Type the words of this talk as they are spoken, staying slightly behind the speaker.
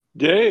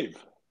Dave,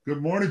 Good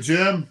morning,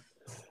 Jim.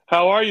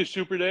 how are you,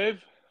 Super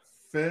Dave?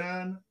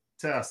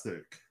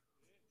 Fantastic.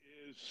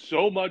 It's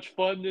so much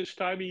fun this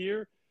time of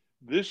year.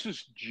 This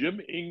is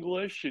Jim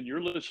English, and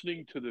you're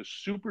listening to the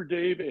Super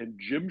Dave and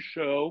Jim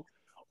show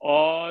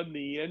on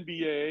the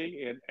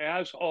NBA. And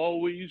as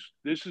always,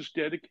 this is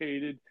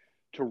dedicated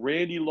to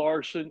Randy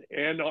Larson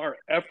and our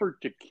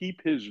effort to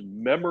keep his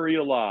memory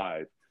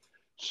alive.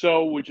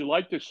 So, would you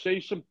like to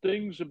say some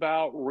things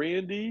about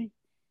Randy?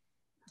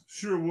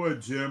 Sure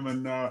would, Jim.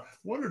 And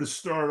wanted to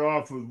start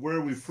off with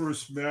where we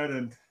first met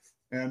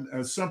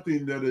and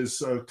something that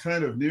is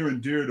kind of near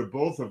and dear to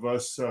both of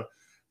us.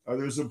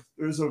 There's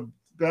a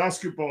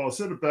basketball a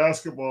set of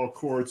basketball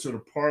courts at a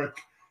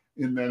park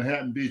in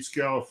Manhattan Beach,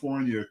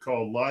 California,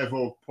 called Live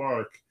Oak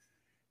Park.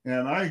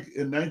 And I,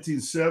 in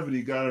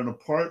 1970, got an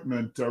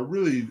apartment,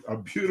 really a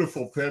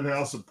beautiful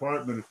penthouse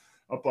apartment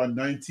up on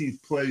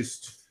 19th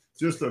Place,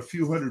 just a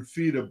few hundred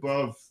feet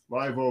above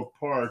Live Oak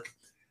Park.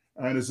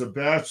 And as a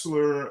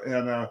bachelor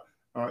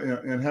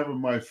and having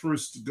my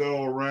first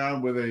go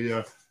around with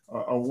a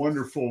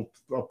wonderful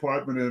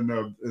apartment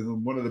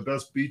in one of the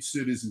best beach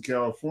cities in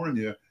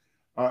California,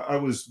 I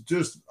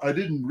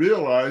didn't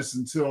realize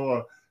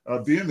until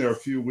being there a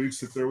few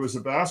weeks that there was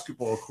a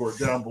basketball court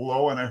down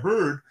below, and I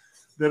heard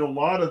that a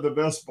lot of the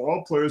best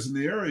ball players in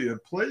the area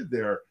played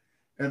there.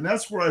 And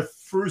that's where I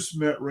first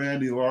met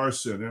Randy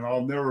Larson, and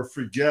I'll never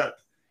forget.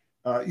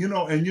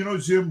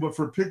 Jim, but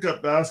for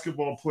pickup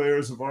basketball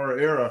players of our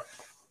era,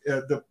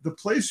 the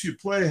place you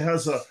play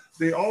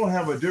they all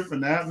have a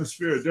different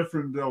atmosphere, a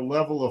different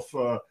level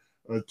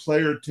of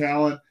player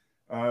talent.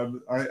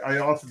 I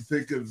often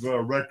think of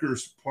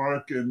Rutgers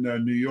Park in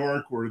New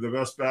York, where the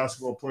best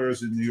basketball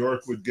players in New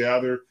York would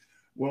gather.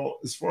 Well,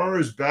 as far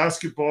as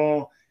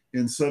basketball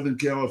in Southern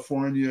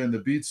California and the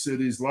beach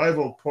cities, Live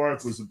Oak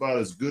Park was about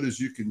as good as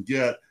you can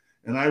get.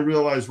 And I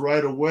realized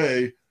right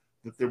away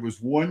that there was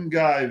one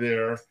guy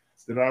there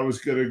that I was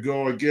going to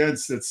go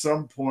against at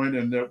some point,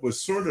 and that was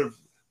sort of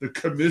the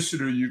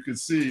commissioner, you could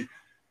see,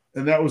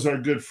 and that was our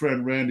good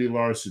friend Randy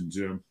Larson,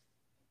 Jim.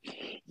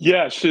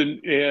 Yes,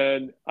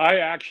 and I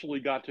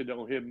actually got to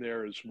know him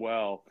there as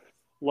well.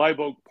 Live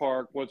Oak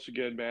Park, once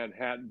again,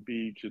 Manhattan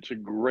Beach. It's a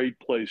great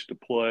place to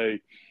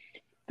play.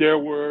 There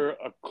were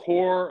a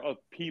core of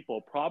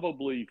people,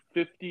 probably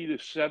 50 to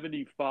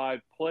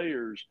 75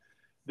 players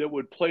that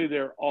would play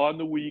there on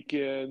the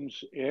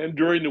weekends and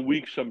during the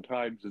week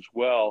sometimes as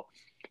well.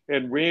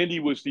 And Randy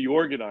was the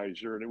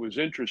organizer, and it was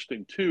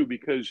interesting too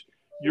because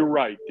you're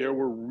right. There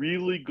were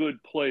really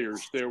good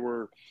players. There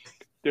were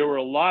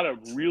a lot of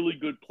really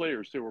good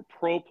players. There were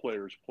pro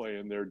players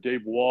playing there.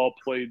 Dave Wall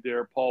played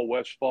there. Paul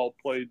Westphal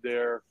played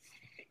there.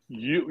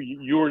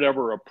 You were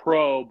never a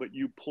pro, but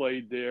you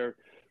played there.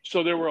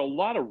 So there were a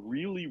lot of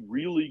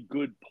really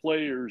good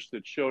players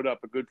that showed up.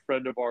 A good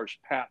friend of ours,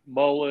 Pat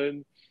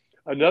Mullen,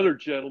 another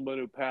gentleman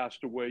who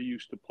passed away,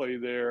 used to play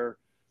there,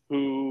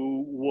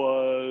 who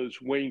was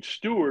Wayne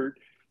Stewart.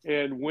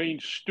 And Wayne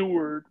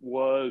Stewart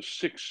was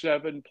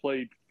 6'7",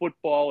 played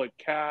football at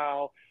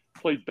Cal,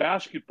 played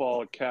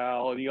basketball at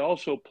Cal, and he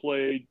also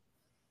played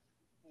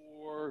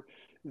for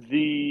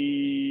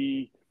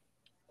the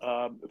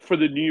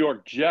the New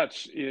York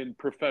Jets in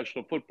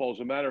professional football. As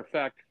a matter of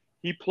fact,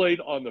 he played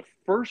on the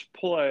first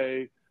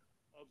play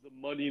of the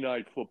Monday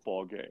Night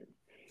Football game.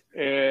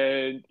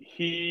 And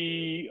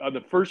he, on the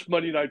first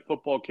Monday Night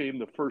Football game,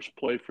 the first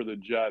play for the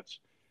Jets,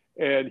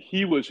 and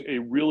he was a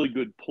really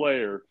good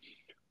player.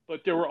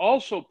 But there were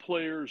also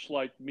players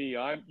like me.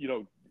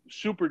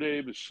 Super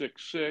Dave is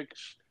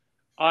 6'6".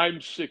 I'm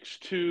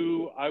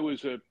 6'2". I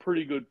was a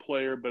pretty good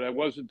player, but I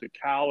wasn't the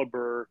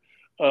caliber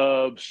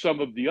of some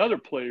of the other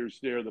players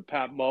there, the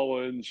Pat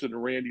Mullins and the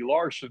Randy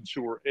Larsons,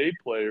 who were A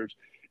players.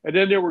 And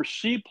then there were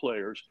C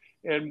players.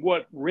 And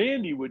what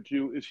Randy would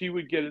do is he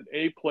would get an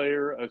A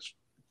player, a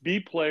B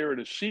player,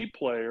 and a C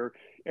player,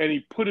 and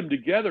he put them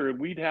together, and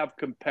we'd have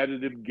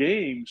competitive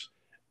games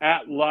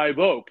at Live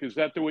Oak. Is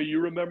that the way you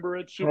remember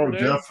it, Super Oh,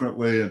 Dave?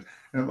 definitely.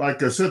 And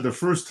like I said, the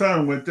first time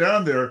I went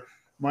down there,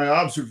 my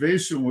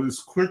observation was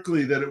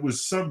quickly that it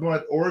was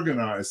somewhat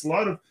organized. A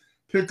lot of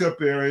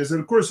pickup areas, and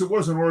of course, it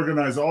wasn't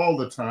organized all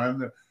the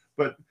time,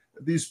 but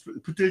these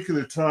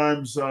particular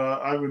times,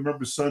 I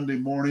remember Sunday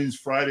mornings,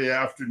 Friday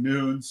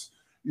afternoons,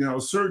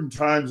 certain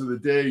times of the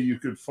day you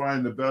could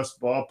find the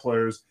best ball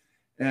players.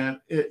 And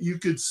you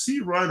could see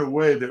right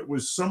away that it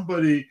was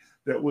somebody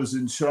that was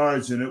in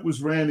charge, and it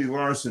was Randy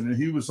Larson,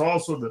 and he was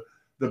also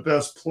the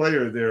best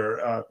player there.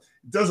 It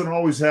doesn't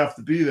always have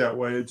to be that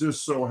way. It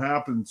just so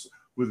happens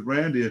with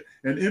Randy.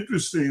 And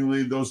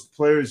interestingly, those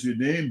players you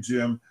named,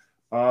 Jim,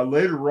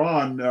 later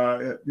on,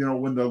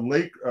 when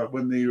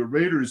the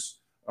Raiders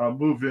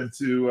moved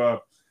into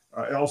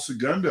El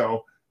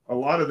Segundo, a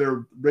lot of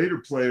their Raider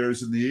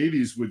players in the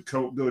 '80s would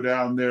go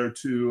down there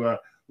to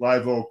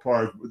Live Oak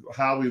Park with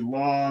Howie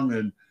Long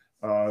and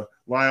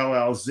Lyle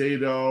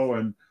Alzado,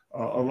 and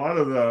a lot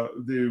of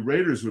the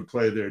Raiders would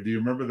play there. Do you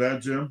remember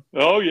that, Jim?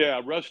 Oh,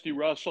 yeah, Rusty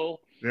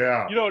Russell.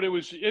 Yeah. And it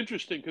was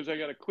interesting because I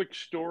got a quick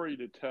story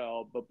to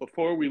tell. But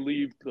before we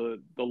leave the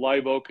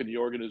Live Oak and the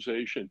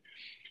organization,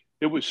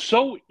 it was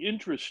so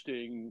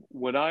interesting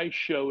when I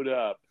showed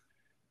up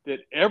that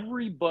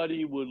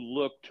everybody would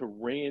look to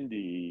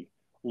Randy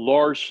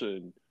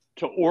Larson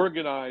to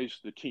organize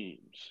the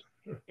teams.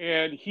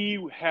 And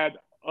he had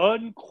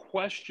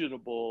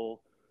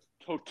unquestionable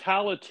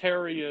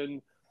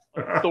totalitarian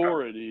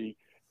authority,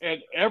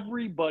 and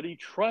everybody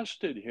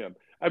trusted him.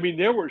 I mean,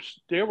 there were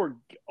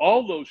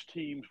all those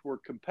teams were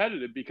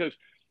competitive because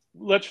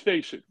let's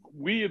face it,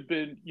 we have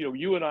been,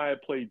 you and I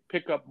have played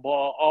pickup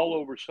ball all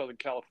over Southern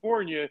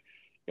California,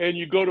 and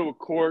you go to a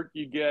court,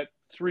 you get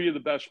three of the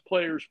best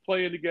players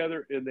playing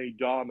together, and they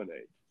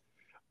dominate.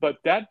 But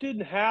that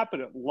didn't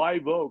happen at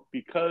Live Oak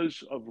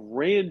because of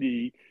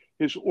Randy,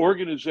 his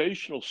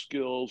organizational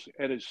skills,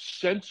 and his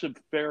sense of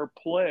fair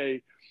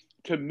play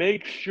to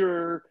make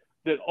sure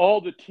that all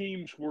the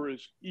teams were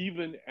as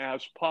even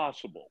as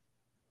possible.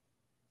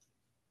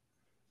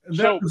 And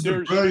that was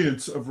the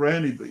brilliance of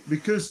Randy,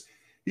 because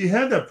he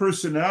had that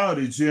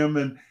personality, Jim,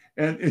 and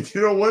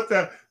you know what,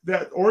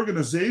 that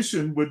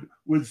organization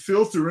would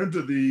filter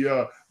into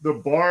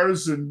the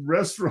bars and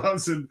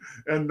restaurants and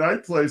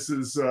night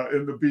places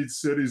in the beach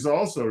cities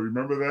also.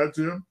 Remember that,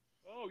 Jim?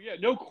 Oh yeah,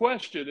 no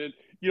question. And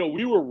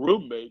we were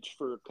roommates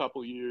for a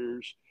couple of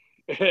years,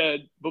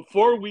 and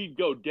before we'd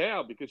go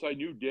down, because I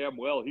knew damn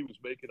well he was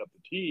making up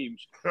the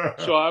teams,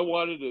 so I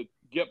wanted to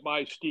get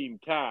my steam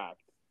tacked.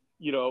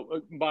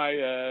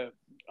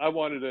 I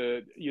wanted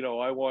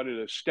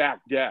a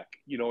stacked deck,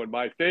 in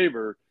my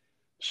favor.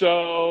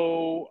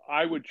 So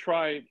I would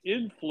try and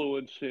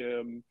influence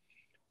him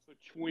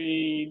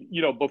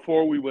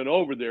before we went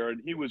over there,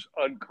 and he was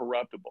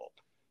uncorruptible.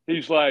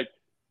 He's like,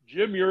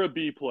 Jim, you're a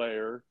B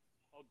player.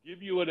 I'll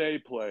give you an A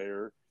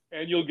player,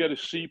 and you'll get a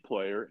C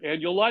player,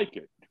 and you'll like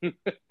it.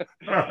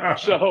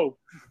 So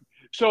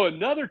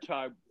another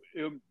time,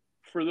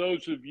 for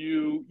those of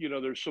you,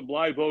 there's some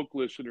Live Oak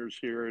listeners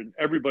here, and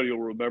everybody will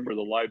remember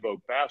the Live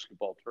Oak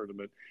basketball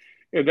tournament.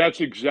 And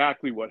that's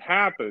exactly what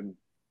happened.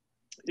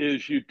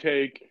 Is you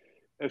take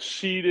a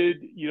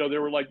seeded,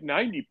 there were like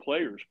 90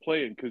 players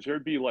playing because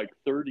there'd be like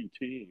 30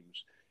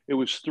 teams. It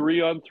was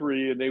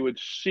 3-on-3, and they would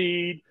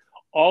seed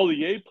all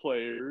the A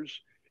players,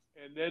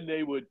 and then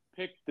they would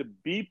pick the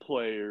B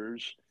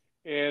players,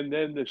 and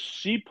then the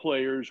C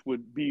players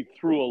would be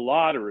through a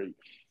lottery.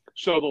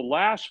 So the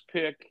last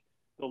pick,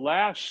 the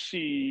last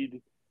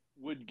seed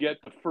would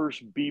get the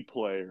first B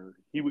player.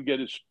 He would get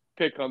his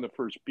pick on the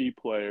first B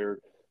player.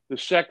 The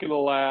second to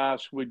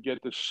last would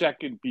get the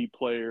second B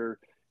player,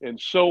 and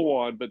so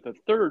on. But the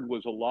third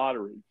was a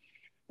lottery.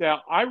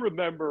 Now, I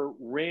remember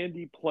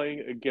Randy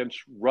playing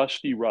against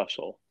Rusty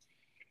Russell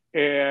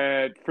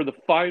and for the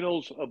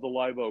finals of the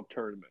Live Oak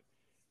tournament.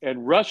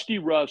 And Rusty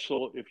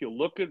Russell, if you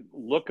look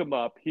him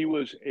up, he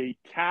was a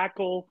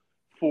tackle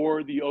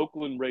for the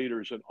Oakland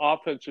Raiders, an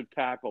offensive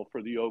tackle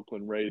for the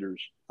Oakland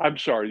Raiders. I'm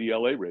sorry, the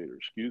LA Raiders,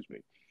 excuse me.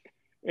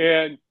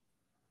 And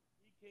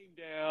he came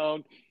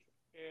down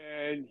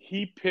and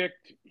he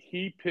picked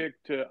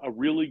a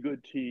really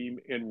good team,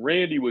 and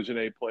Randy was an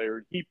A player,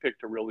 and he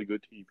picked a really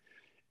good team.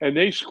 And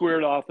they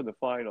squared off in the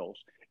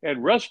finals.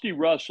 And Rusty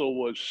Russell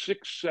was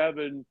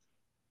 6'7",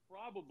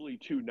 probably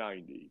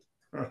 290.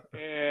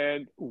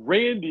 And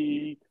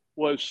Randy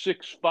was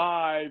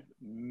 6'5",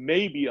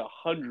 maybe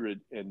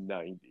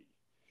 190.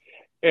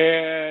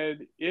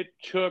 And it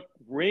took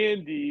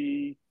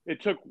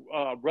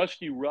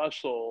Rusty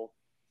Russell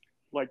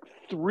like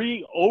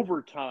 3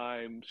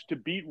 overtimes to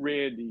beat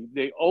Randy.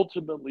 They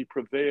ultimately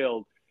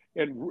prevailed.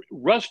 And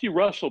Rusty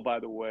Russell, by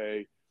the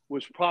way,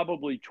 was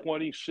probably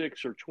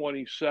 26 or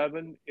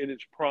 27 in his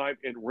prime,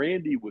 and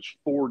Randy was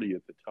 40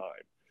 at the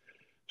time.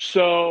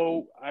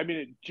 So, I mean,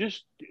 it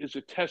just is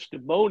a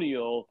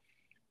testimonial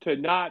to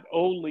not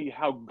only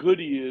how good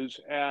he is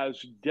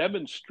as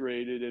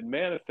demonstrated and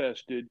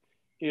manifested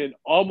in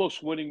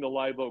almost winning the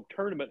Live Oak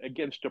tournament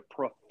against a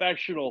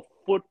professional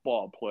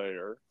football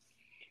player,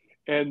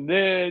 and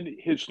then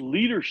his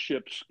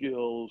leadership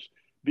skills,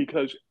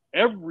 because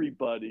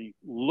everybody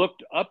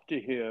looked up to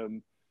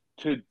him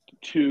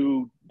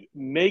to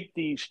make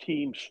these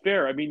teams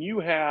fair. I mean, you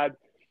had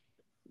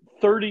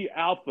 30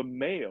 alpha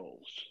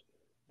males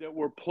that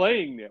were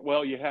playing there.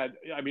 Well,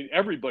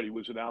 everybody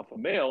was an alpha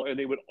male, and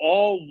they would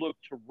all look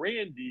to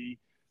Randy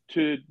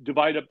to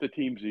divide up the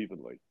teams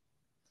evenly.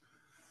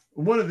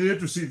 One of the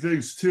interesting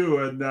things, too,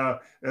 and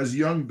as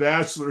young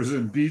bachelors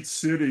in beach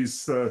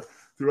cities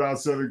throughout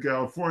Southern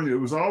California, it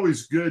was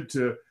always good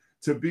to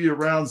be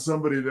around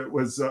somebody that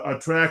was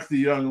attract the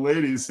young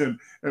ladies. And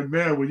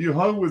man, when you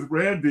hung with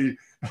Randy,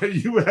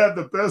 you had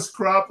the best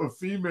crop of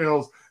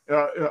females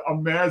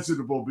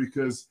imaginable,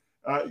 because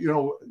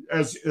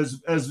as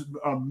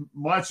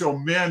macho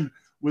men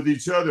with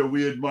each other,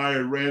 we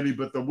admired Randy,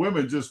 but the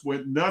women just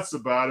went nuts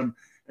about him,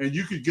 and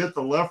you could get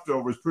the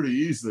leftovers pretty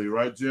easily,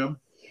 right, Jim?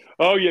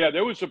 Oh yeah,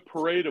 there was a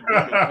parade of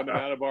women coming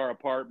out of our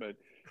apartment.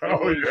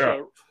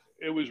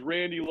 It was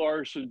Randy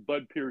Larson,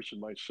 Bud Pearson,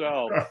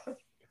 myself.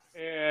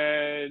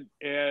 And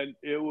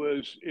it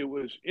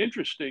was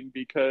interesting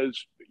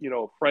because,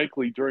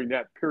 frankly, during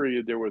that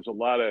period, there was a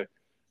lot of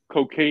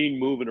cocaine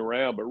moving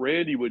around, but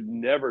Randy would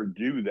never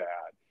do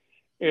that.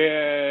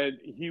 And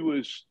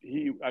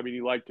I mean,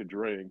 he liked to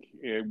drink,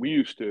 and we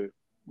used to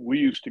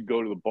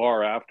go to the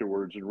bar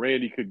afterwards, and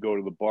Randy could go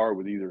to the bar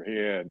with either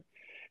hand.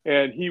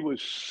 And he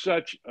was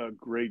such a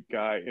great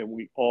guy, and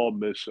we all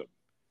miss him.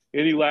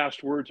 Any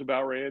last words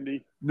about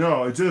Randy?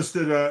 No, just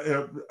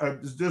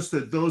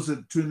that those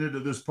that tune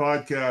into this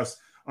podcast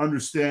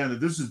understand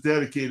that this is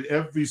dedicated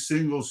every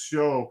single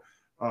show,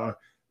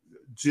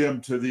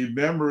 Jim, to the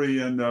memory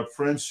and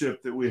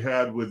friendship that we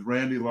had with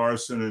Randy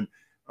Larson,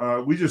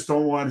 and we just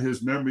don't want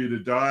his memory to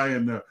die.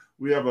 And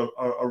we have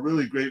a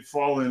really great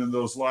following in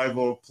those Live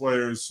Oak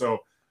players. So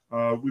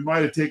we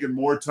might have taken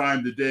more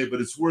time today, but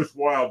it's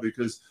worthwhile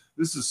because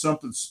this is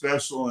something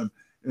special, and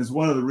is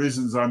one of the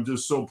reasons I'm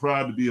just so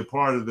proud to be a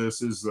part of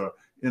this is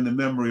in the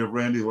memory of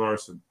Randy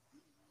Larson.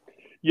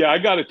 Yeah, I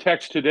got a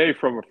text today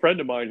from a friend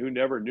of mine who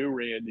never knew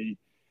Randy,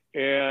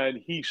 and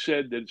he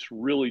said that it's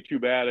really too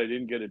bad I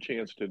didn't get a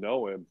chance to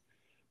know him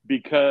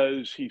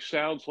because he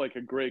sounds like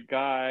a great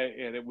guy,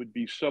 and it would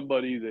be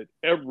somebody that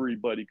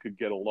everybody could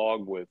get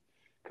along with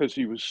because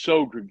he was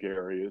so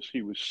gregarious.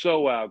 He was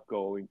so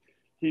outgoing.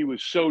 He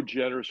was so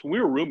generous. When we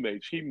were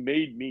roommates, he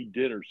made me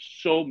dinner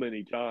so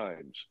many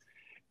times.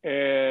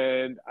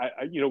 And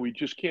we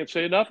just can't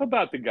say enough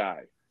about the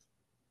guy.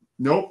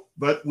 Nope,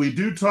 but we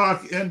do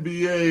talk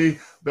NBA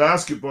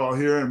basketball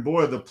here, and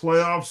boy, the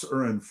playoffs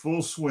are in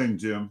full swing,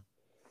 Jim.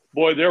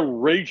 Boy, they're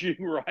raging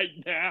right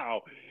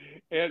now.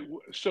 And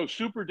so,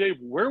 Super Dave,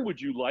 where would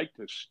you like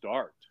to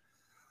start?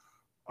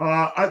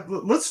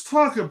 Let's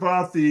talk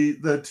about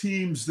the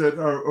teams that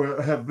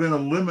have been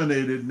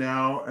eliminated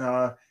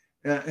now,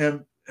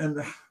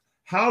 and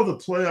how the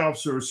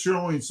playoffs are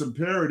showing some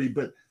parity,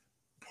 but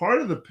part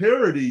of the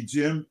parity,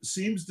 Jim,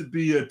 seems to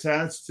be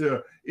attached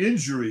to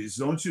injuries.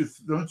 Don't you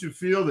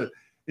feel that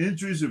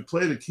injuries have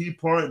played a key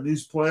part in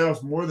these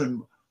playoffs more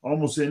than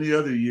almost any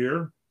other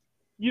year?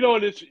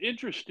 And it's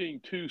interesting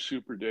too,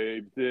 Super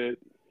Dave, that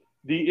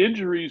the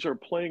injuries are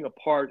playing a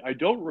part. I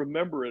don't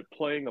remember it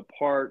playing a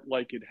part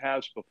like it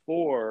has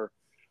before,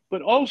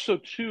 but also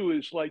too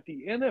is like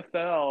the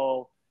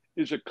NFL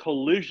is a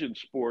collision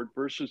sport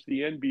versus the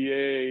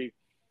NBA,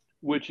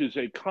 which is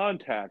a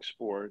contact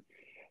sport.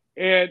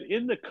 And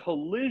in the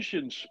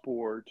collision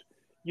sport,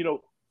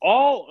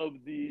 all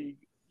of the,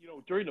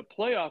 during the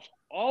playoffs,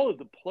 all of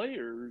the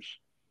players,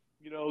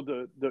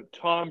 the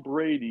Tom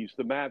Brady's,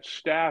 the Matt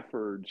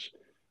Staffords,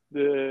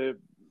 all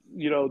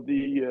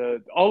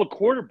the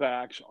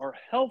quarterbacks are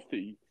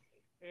healthy,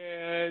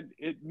 and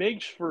it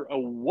makes for a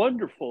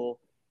wonderful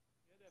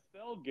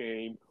NFL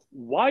game.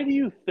 Why do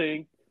you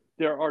think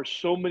there are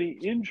so many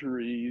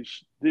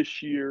injuries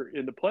this year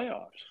in the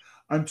playoffs?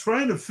 I'm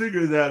trying to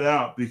figure that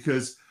out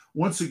because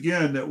once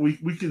again, that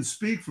we can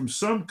speak from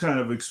some kind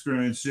of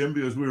experience, Jim,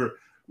 because we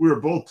were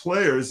both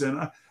players,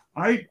 and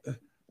I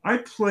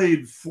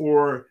played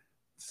for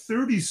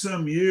 30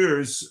 some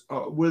years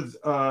with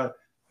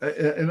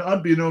and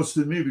unbeknownst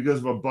to me, because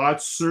of a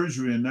botched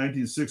surgery in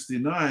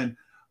 1969,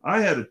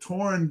 I had a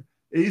torn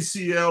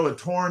ACL, a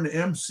torn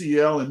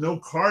MCL, and no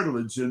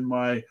cartilage in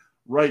my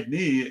right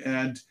knee,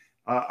 and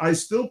I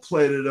still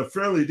played at a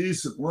fairly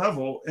decent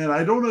level, and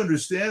I don't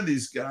understand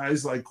these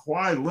guys like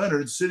Kawhi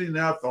Leonard sitting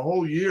out the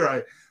whole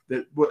year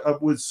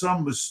with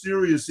some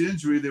mysterious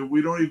injury that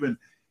we don't even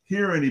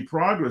hear any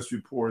progress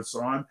reports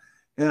on.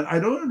 And I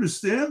don't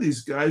understand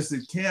these guys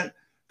that can't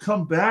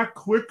come back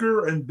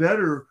quicker and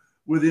better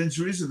with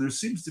injuries. And there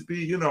seems to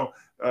be,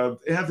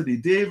 Anthony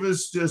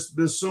Davis just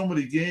missed so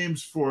many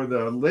games for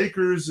the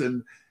Lakers,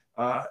 and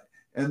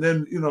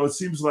then it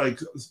seems like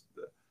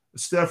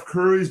Steph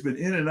Curry's been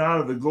in and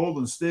out of the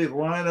Golden State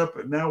lineup,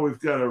 and now we've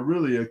got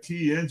a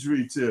key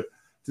injury to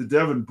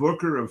Devin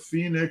Booker of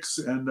Phoenix,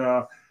 and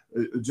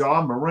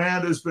John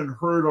Morant has been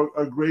hurt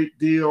a great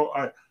deal.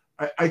 I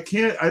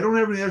don't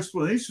have any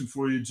explanation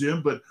for you,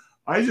 Jim, but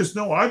I just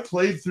know I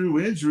played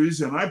through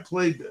injuries, and I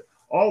played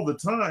all the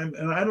time,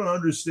 and I don't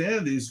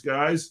understand these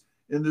guys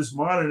in this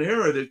modern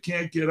era that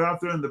can't get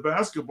out there in the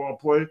basketball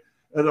play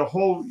at a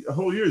whole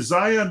year.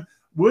 Zion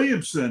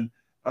Williamson,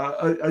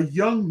 a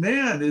young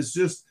man, is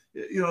just,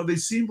 they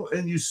seem,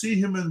 and you see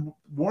him in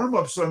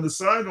warm-ups on the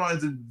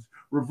sidelines and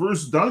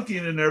reverse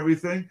dunking and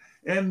everything,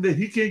 and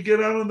he can't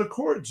get out on the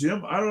court,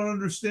 Jim. I don't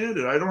understand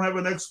it. I don't have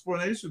an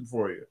explanation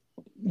for you.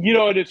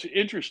 And it's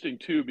interesting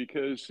too,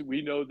 because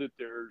we know that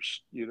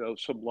there's,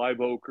 some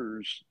Live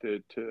Oakers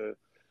that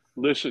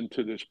listen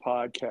to this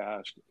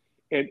podcast,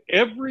 and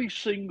every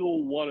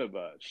single one of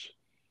us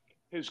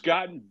has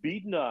gotten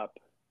beaten up.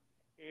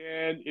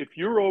 And if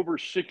you're over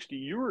 60,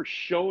 you are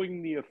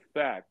showing the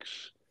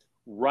effects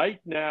right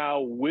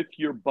now with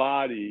your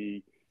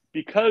body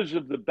because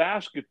of the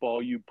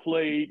basketball you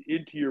played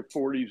into your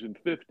 40s and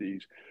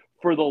 50s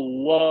for the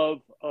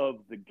love of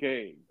the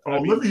game.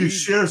 Let me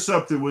share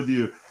something with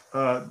you,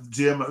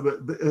 Jim.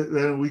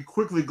 And we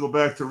quickly go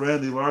back to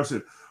Randy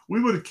Larson.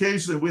 We would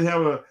occasionally, we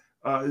have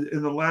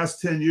in the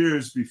last 10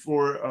 years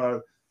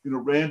before,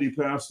 Randy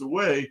passed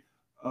away,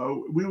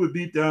 we would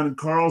meet down in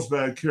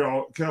Carlsbad,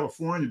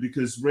 California,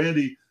 because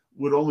Randy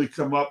would only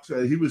come up.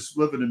 He was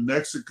living in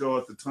Mexico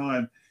at the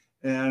time,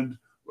 and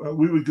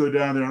we would go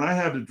down there, and I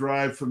had to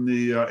drive from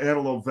the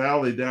Antelope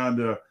Valley down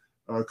to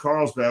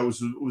Carlsbad.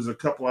 It was a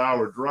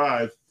couple-hour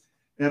drive,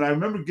 and I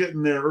remember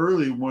getting there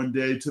early one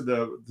day to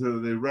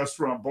the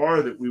restaurant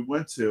bar that we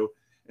went to,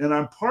 and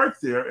I'm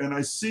parked there, and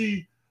I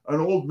see an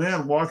old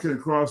man walking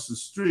across the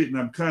street, and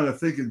I'm kind of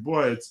thinking,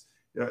 boy,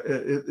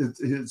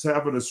 it's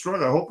having a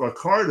struggle. I hope a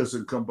car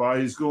doesn't come by.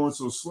 He's going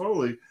so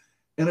slowly.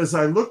 And as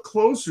I look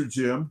closer,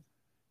 Jim,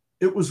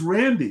 it was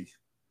Randy.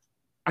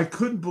 I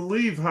couldn't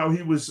believe how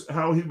he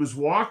was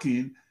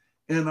walking,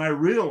 and I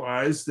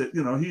realized that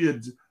he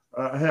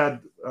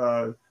had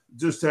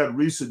just had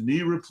recent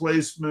knee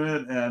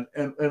replacement,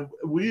 and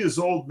we as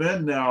old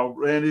men now,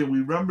 Randy, we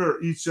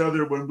remember each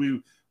other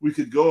when we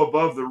could go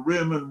above the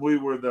rim and we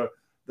were the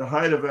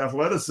height of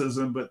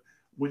athleticism. But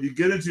when you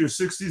get into your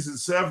 60s and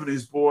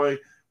 70s, boy,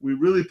 we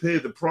really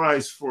paid the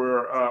price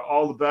for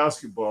all the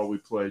basketball we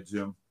played,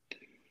 Jim.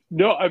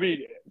 No, I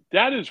mean,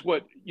 that is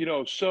what,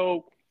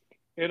 so,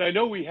 and I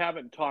know we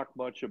haven't talked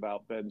much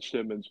about Ben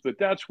Simmons, but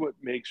that's what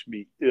makes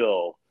me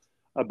ill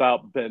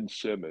about Ben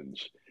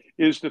Simmons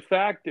is the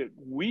fact that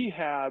we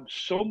have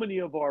so many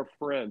of our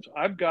friends.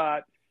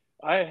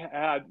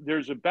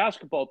 There's a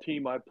basketball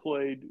team I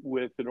played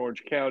with in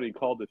Orange County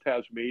called the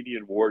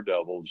Tasmanian War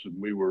Devils, and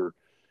we were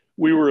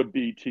a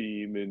B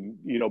team,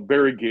 and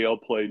Barry Gale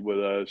played with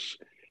us,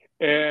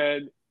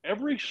 and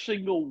every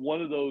single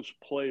one of those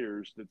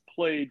players that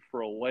played for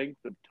a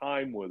length of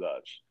time with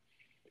us,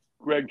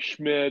 Greg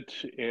Schmidt,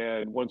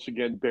 and once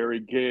again Barry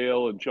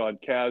Gale and John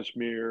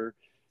Casimir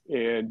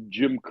and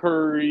Jim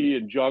Curry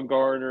and John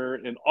Garner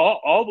and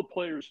all the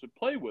players that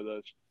play with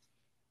us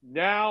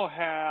now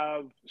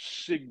have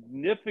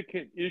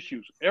significant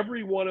issues.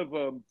 Every one of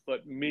them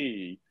but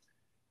me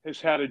has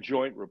had a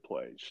joint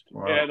replaced.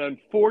 Wow. And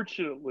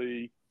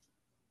unfortunately,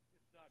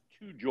 it's not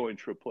two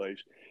joints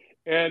replaced.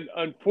 And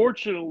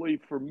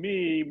unfortunately for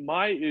me,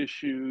 my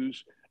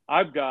issues,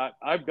 I've got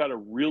a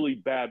really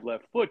bad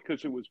left foot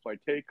because it was my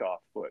takeoff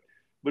foot.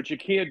 But you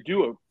can't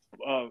do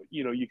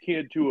you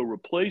can't do a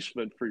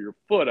replacement for your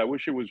foot. I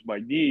wish it was my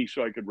knee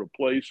so I could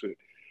replace it.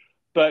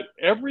 But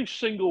every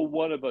single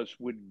one of us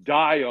would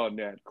die on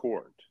that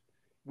court.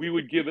 We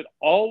would give it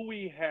all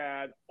we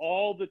had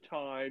all the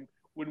time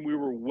when we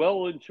were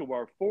well into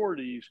our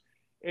 40s.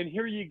 And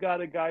here you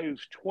got a guy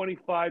who's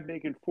 25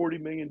 making $40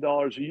 million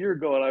a year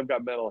going, I've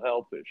got mental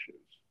health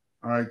issues.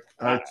 I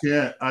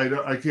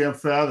can't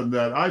fathom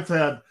that. I've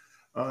had,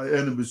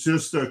 and it was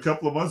just a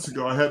couple of months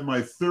ago, I had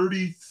my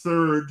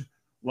 33rd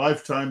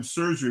lifetime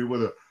surgery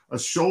with a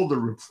shoulder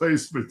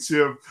replacement,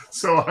 Jim.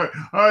 So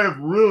I have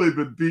really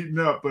been beaten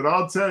up. But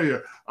I'll tell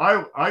you,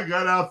 I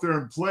got out there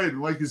and played.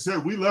 And like you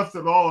said, we left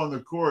it all on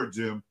the court,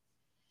 Jim.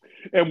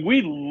 And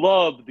we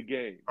loved the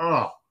game.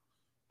 Oh,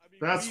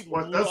 that's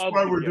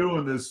why we're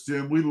doing this,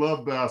 Jim. We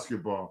love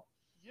basketball.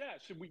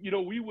 Yes, and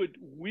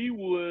we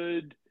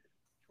would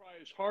try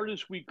as hard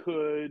as we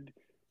could.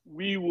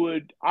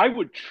 I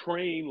would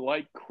train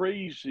like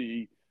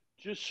crazy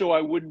just so I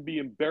wouldn't be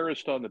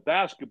embarrassed on the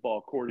basketball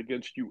court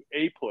against you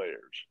A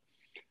players,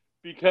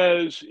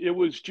 because it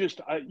was just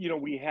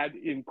we had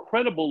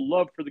incredible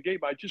love for the game.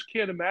 I just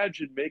can't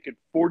imagine making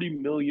 $40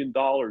 million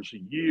a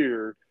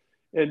year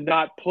and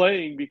not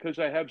playing because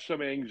I have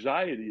some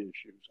anxiety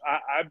issues.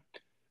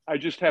 I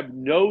just have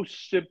no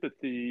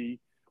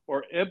sympathy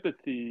or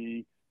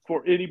empathy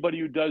for anybody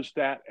who does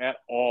that at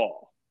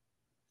all.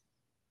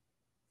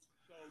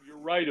 So you're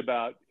right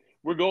about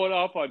we're going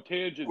off on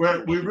tangents.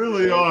 Well, we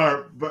really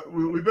are, but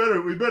we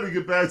better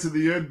get back to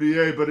the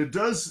NBA. But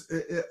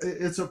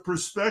it's a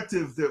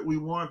perspective that we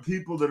want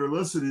people that are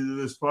listening to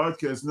this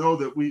podcast know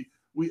that we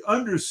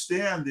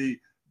understand the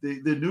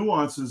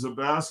nuances of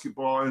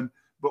basketball,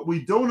 but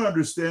we don't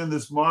understand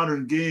this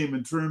modern game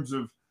in terms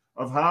of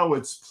how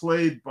it's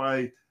played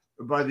by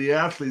the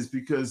athletes,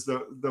 because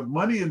the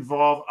money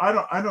involved, I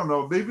don't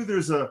know, maybe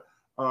there's a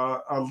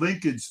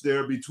linkage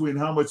there between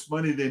how much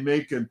money they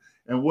make and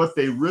what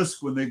they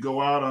risk when they go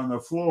out on the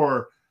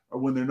floor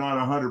when they're not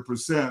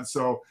 100%.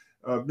 So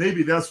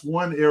maybe that's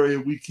one area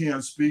we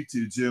can't speak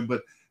to, Jim.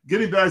 But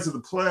getting back to the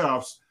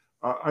playoffs,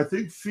 I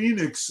think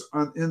Phoenix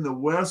in the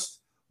West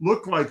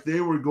looked like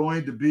they were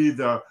going to be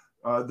the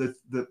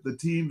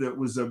team that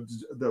was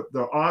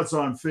the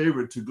odds-on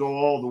favorite to go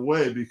all the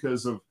way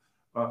because of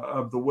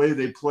the way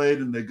they played,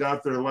 and they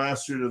got there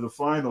last year to the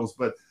finals.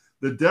 But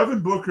the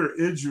Devin Booker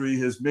injury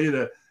has made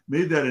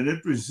that an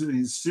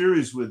interesting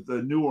series with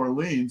New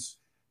Orleans,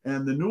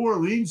 and the New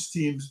Orleans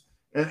teams.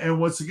 And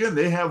once again,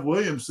 they have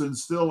Williamson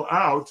still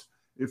out.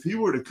 If he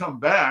were to come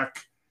back,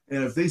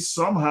 and if they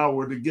somehow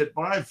were to get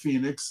by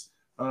Phoenix,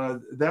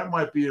 that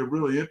might be a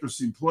really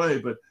interesting play.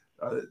 But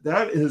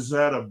that has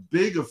had a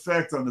big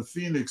effect on the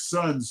Phoenix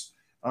Suns,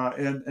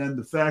 and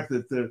the fact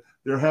that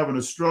they're having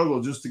a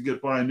struggle just to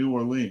get by New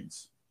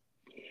Orleans.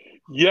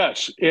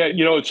 Yes, and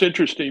it's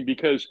interesting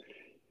because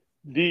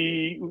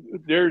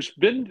there's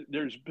been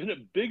a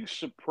big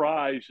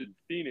surprise in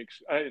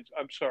Phoenix. In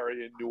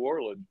New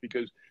Orleans,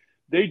 because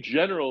they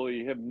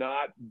generally have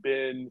not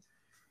been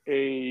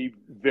a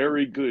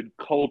very good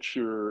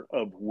culture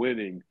of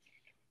winning.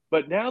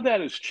 But now that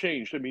has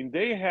changed. I mean,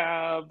 they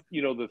have,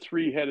 the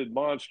three-headed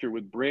monster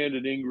with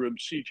Brandon Ingram,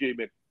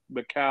 CJ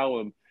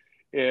McCollum,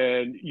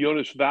 and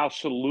Jonas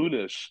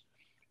Valanciunas.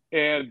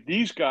 And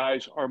these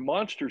guys are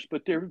monsters,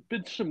 but there have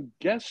been some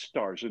guest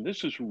stars, and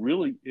this is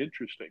really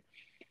interesting.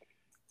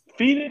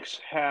 Phoenix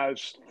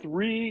has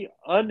three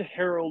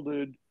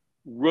unheralded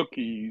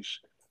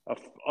rookies,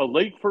 a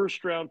late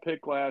first round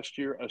pick last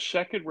year, a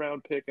second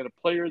round pick, and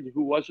a player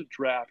who wasn't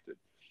drafted.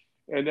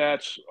 And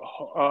that's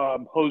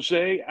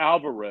Jose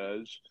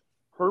Alvarez,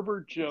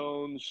 Herbert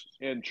Jones,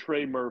 and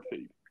Trey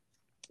Murphy.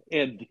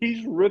 And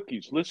these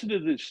rookies, listen to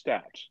these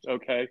stats,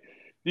 okay?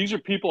 These are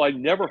people I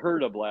never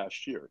heard of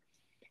last year.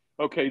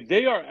 Okay,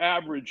 they are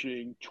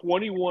averaging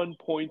 21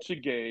 points a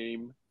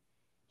game,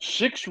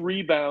 6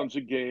 rebounds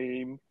a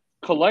game.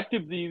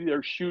 Collectively,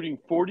 they're shooting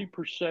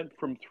 40%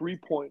 from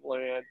three-point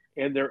land,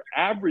 and they're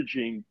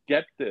averaging,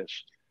 get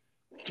this,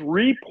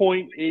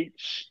 3.8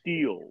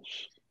 steals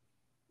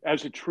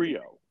as a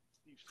trio,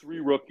 these three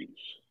rookies.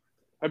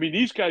 I mean,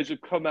 these guys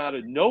have come out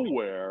of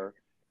nowhere,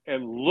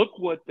 and look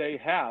what they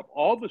have.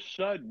 All of a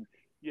sudden,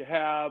 you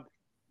have,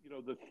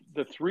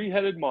 the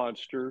three-headed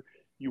monster.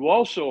 You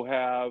also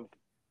have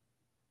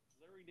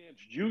Larry Nance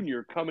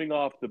Jr. coming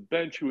off the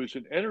bench, who is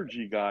an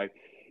energy guy,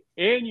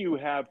 and you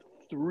have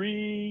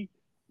three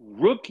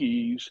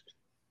rookies.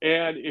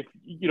 And if,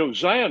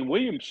 Zion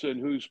Williamson,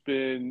 who's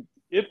been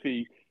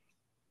iffy,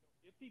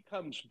 if he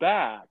comes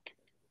back,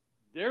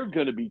 they're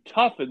going to be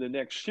tough in the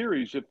next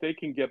series if they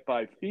can get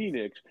by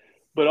Phoenix.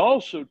 But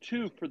also,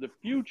 too, for the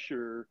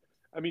future,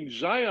 I mean,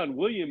 Zion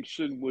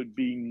Williamson would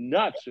be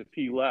nuts if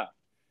he left,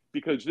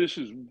 because this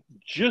is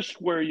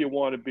just where you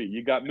want to be.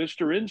 You got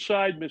Mr.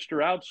 Inside,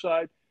 Mr.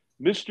 Outside,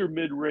 Mr.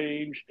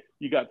 Mid-Range.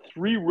 You got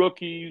three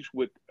rookies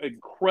with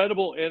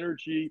incredible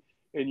energy,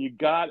 and you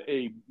got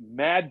a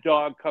mad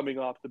dog coming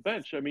off the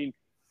bench. I mean,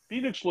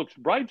 Phoenix looks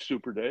bright,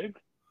 Super Dave.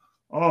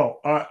 Oh,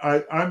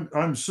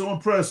 I'm so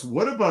impressed.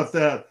 What about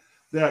that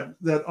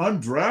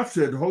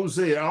undrafted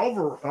Jose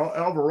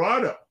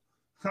Alvarado?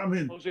 I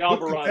mean, Jose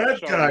Alvarado, look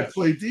at that guy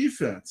play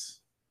defense.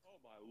 Oh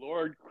my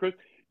Lord, Chris!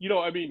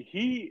 I mean,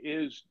 he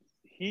is.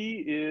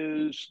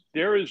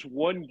 There is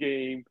one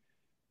game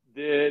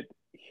that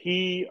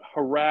he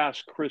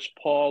harassed Chris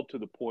Paul to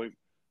the point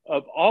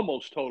of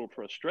almost total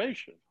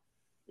frustration.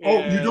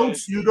 And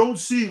you don't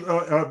see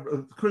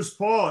Chris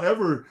Paul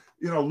ever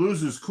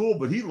lose his cool,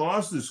 but he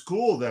lost his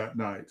cool that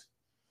night.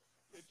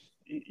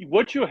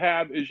 What you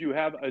have is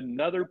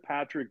another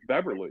Patrick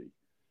Beverley.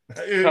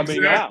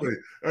 Exactly.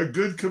 A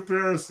good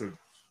comparison.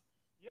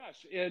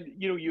 Yes. And,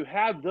 you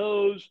have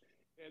those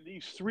and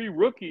these three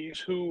rookies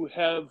who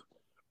have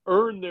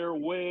earned their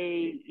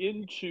way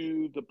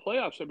into the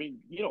playoffs. I mean,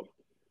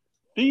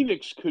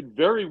 Phoenix could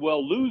very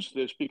well lose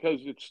this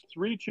because it's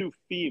 3-2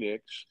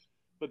 Phoenix,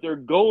 but they're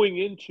going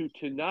into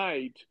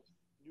tonight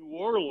New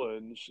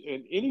Orleans,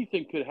 and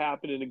anything could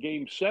happen in a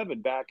Game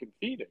 7 back in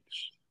Phoenix.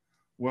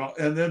 Well,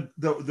 and then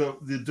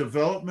the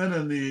development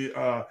and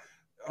the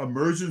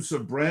emergence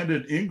of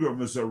Brandon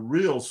Ingram as a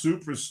real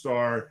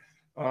superstar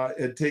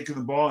at taking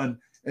the ball, and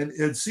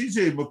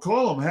CJ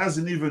McCollum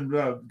hasn't even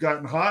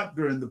gotten hot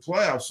during the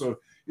playoffs. So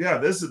yeah,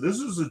 this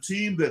is a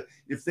team that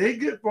if they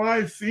get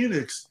by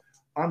Phoenix,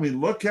 I mean,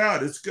 look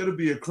out! It's going to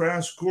be a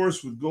crash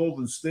course with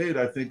Golden State,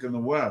 I think, in the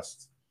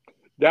West.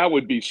 That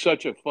would be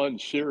such a fun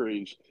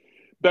series.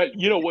 But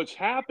what's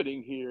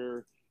happening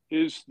here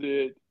is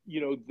that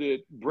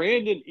that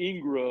Brandon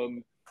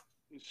Ingram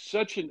is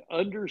such an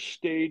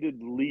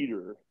understated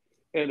leader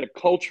and a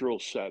cultural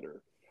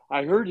setter.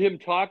 I heard him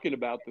talking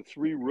about the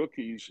three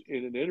rookies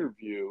in an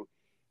interview,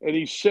 and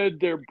he said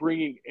they're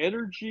bringing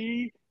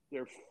energy,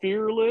 they're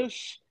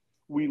fearless,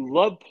 we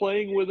love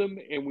playing with them,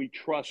 and we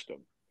trust them.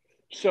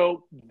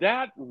 So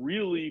that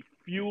really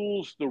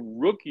fuels the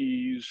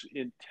rookies'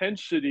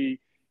 intensity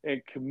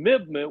and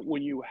commitment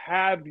when you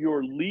have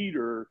your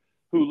leader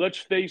who, let's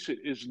face it,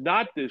 is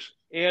not this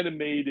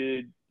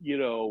animated,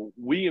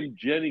 William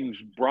Jennings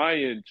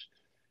Bryant,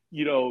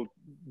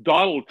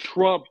 Donald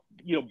Trump,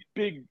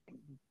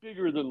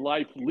 bigger than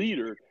life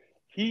leader.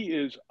 He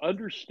is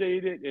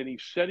understated and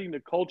he's setting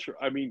the culture.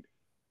 I mean,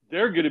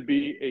 they're going to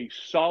be a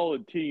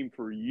solid team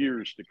for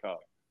years to come.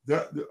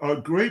 A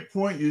great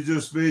point you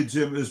just made,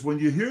 Jim, is when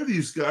you hear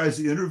these guys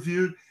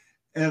interviewed,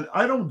 and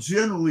I don't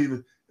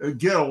generally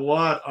get a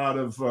lot out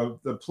of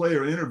the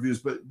player interviews,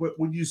 but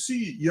when you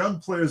see young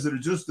players that are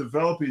just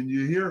developing,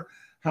 you hear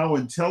how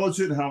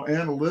intelligent, how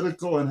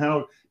analytical, and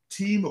how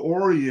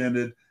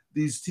team-oriented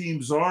these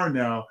teams are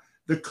now.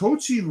 The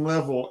coaching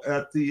level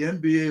at the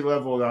NBA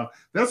level now,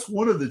 that's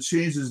one of the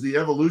changes, the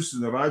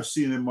evolution that I've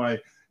seen in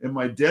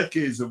my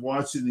decades of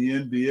watching the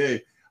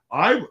NBA.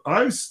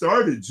 I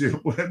started,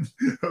 Jim, when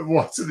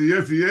watching the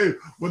NBA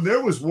when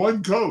there was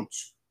one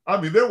coach. I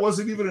mean, there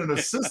wasn't even an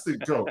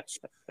assistant coach.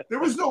 There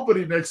was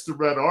nobody next to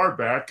Red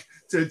Auerbach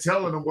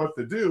telling them what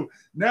to do.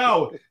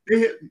 Now,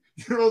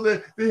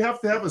 they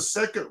have to have a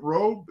second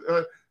row,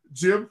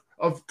 Jim,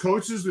 of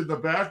coaches in the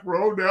back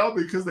row now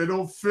because they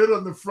don't fit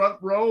on the front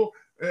row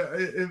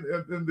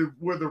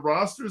where the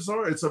rosters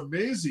are. It's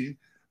amazing.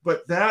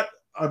 But that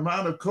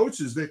amount of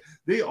coaches.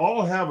 They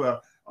all have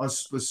a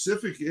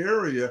specific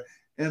area,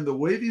 and the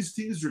way these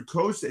teams are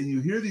coached, and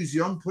you hear these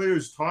young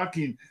players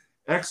talking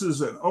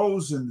X's and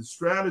O's and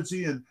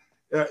strategy, and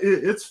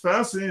it's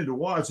fascinating to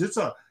watch. It's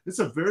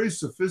a very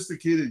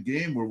sophisticated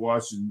game we're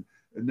watching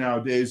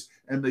nowadays,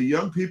 and the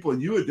young people,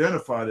 and you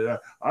identified it.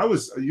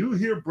 You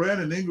hear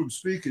Brandon Ingram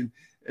speaking,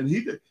 and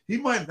he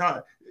might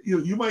not.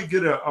 You might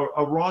get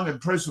a wrong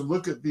impression.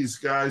 Look at these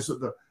guys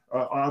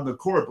on the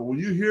court, but when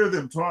you hear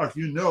them talk,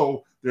 you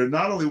know they're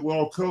not only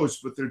well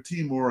coached, but they're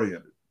team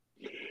oriented.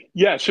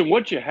 Yes, and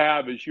what you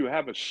have is you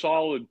have a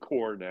solid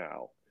core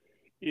now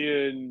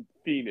in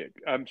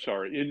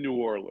in New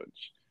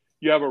Orleans.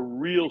 You have a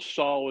real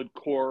solid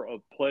core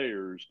of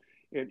players,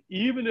 and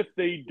even if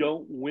they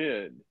don't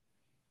win,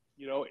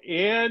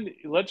 and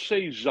let's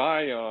say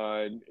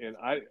Zion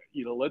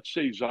let's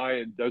say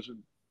Zion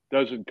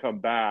doesn't come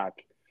back,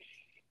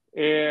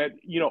 and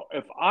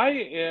if I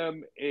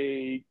am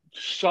a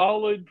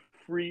solid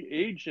free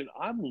agent,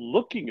 I'm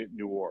looking at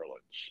New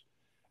Orleans.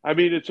 I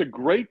mean, it's a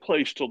great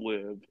place to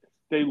live.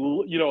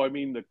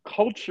 The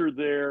culture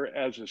there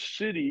as a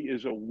city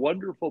is a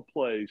wonderful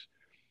place.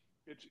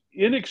 It's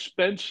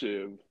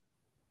inexpensive.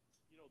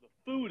 The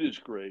food is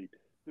great.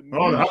 The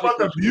Oh, how music about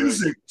the is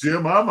music, great.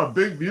 Jim? I'm a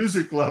big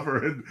music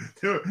lover, and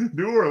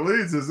New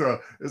Orleans is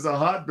a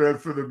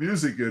hotbed for the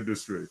music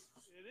industry. It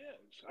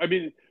is. I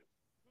mean,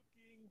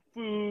 cooking,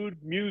 food,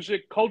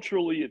 music,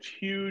 culturally, it's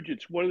huge.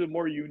 It's one of the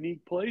more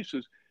unique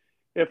places.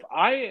 If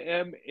I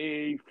am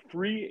a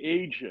free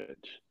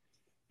agent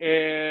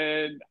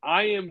and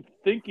I am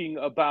thinking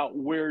about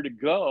where to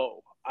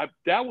go,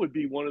 that would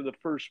be one of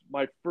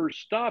my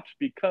first stops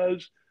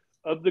because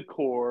of the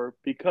core,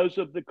 because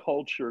of the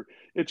culture.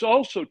 It's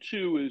also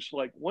too is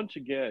like once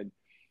again,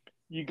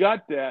 you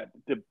got the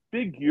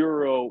big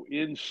Euro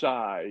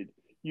inside,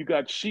 you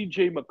got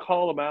CJ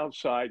McCollum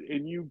outside,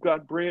 and you've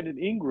got Brandon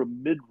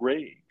Ingram mid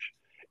range,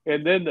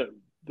 and then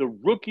the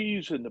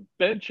rookies and the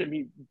bench. I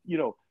mean,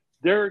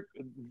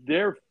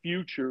 their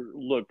future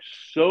looks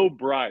so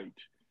bright.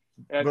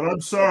 But I'm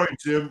sorry,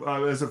 Jim.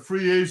 As a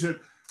free agent,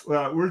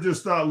 we're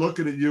just not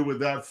looking at you with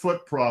that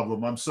foot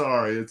problem. I'm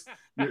sorry.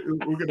 We're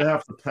going to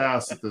have to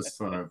pass at this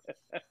time.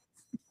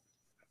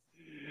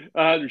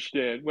 I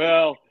understand.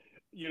 Well,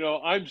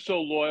 I'm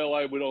so loyal.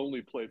 I would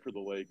only play for the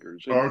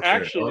Lakers. And Okay.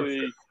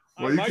 actually,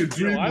 Well, you can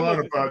dream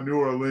on about New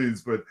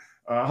Orleans, but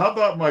how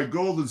about my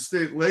Golden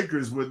State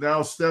Lakers with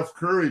now Steph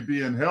Curry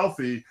being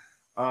healthy?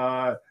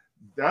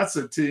 That's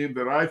a team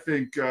that I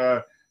think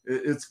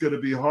it's going to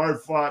be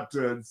hard fought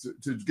to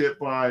get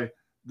by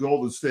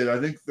Golden State. I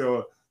think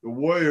the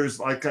Warriors,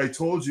 like I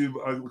told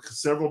you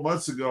several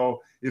months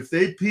ago, if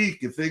they peak,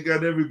 if they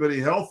got everybody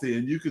healthy,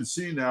 and you can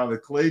see now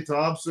that Klay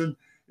Thompson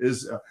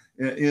is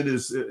in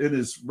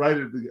his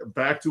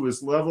back to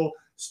his level.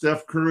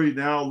 Steph Curry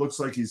now looks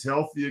like he's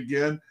healthy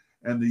again,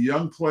 and the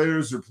young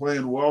players are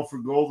playing well for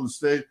Golden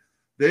State.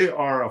 They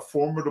are a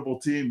formidable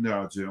team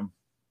now, Jim.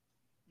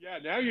 Yeah,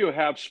 now you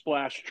have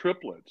splash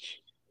triplets.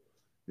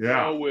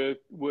 Yeah, with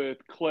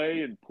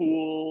Klay and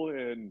Poole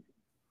and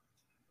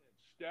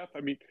Steph.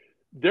 I mean,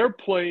 they're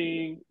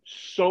playing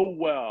so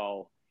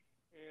well,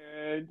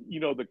 and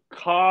the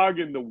cog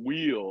in the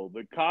wheel,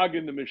 the cog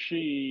in the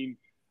machine.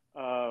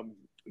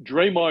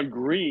 Draymond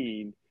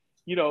Green,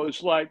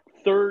 is like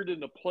third in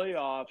the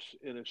playoffs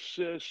in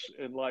assists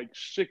and like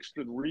sixth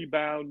in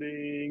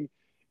rebounding.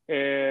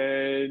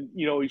 And,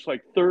 he's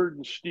like third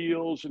in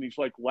steals and he's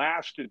like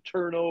last in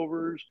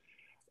turnovers,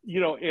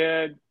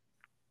 and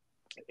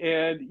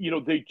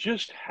they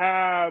just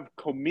have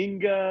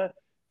Kuminga.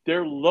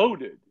 They're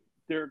loaded.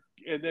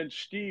 And then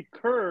Steve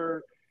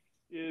Kerr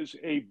is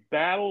a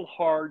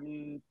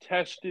battle-hardened,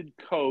 tested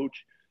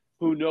coach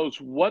who knows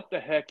what the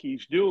heck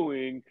he's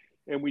doing.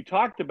 And we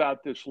talked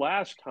about this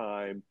last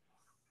time,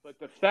 but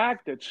the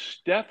fact that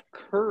Steph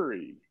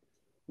Curry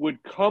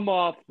would come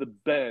off the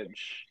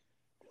bench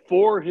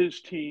for his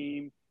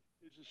team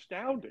is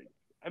astounding.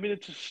 I mean,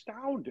 it's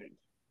astounding.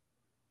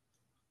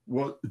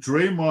 Well,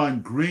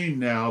 Draymond Green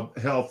now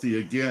healthy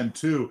again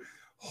too,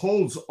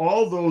 holds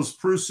all those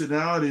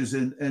personalities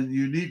and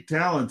unique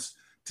talents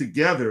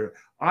together.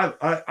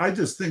 I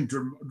just think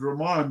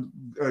Draymond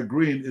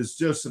Green is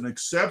just an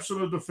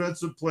exceptional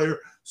defensive player,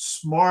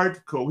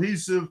 smart,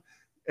 cohesive,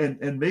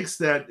 and makes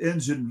that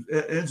engine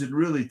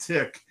really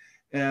tick.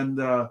 And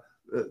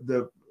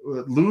the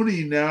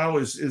Looney now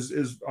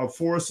is a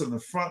force on the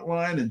front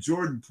line, and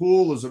Jordan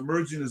Poole is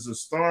emerging as a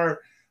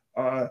star.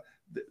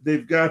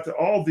 They've got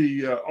all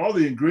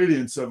the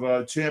ingredients of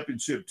a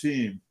championship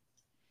team.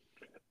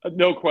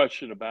 No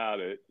question about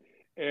it.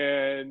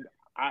 And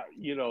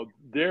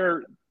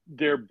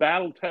they're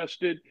battle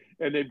tested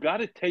and they've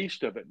got a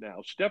taste of it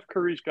now. Steph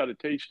Curry's got a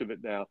taste of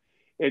it now.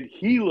 And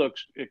he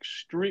looks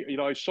extreme.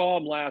 I saw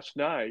him last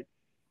night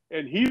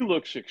and he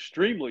looks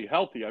extremely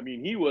healthy. I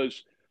mean, he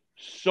was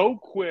so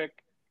quick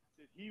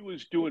that he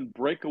was doing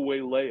breakaway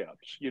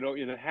layups,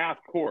 in a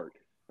half court.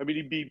 I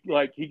mean,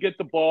 he'd get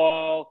the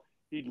ball,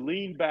 he'd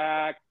lean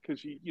back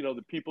because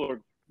the people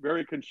are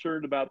very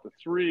concerned about the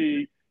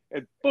three,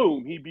 and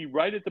boom, he'd be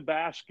right at the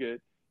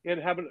basket and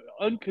have an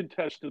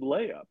uncontested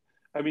layup.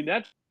 I mean,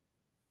 that's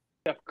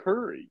Steph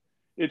Curry.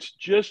 It's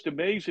just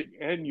amazing.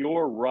 And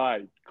you're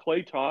right,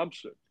 Klay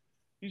Thompson.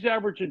 He's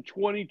averaging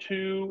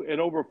 22 and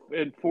over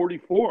and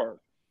 44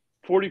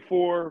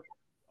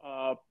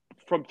 uh,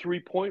 from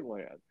 3-point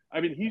land. I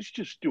mean, he's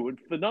just doing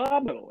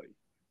phenomenally.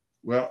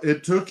 Well,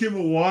 it took him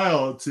a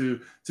while to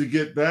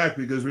get back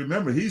because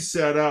remember he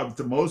sat out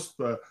the most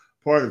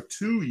part of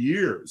 2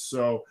 years.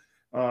 So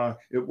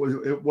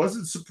it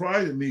wasn't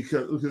surprising me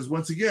because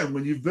once again,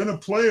 when you've been a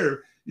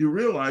player, you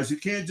realize you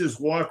can't just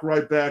walk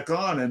right back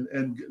on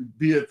and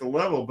be at the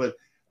level. But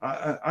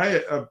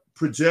I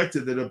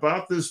projected that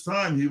about this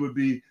time he would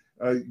be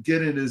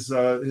getting his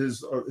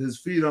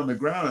feet on the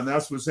ground, and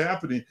that's what's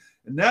happening.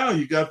 And now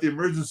you got the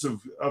emergence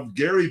of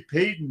Gary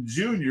Payton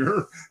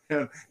Jr.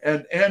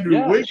 and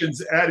Andrew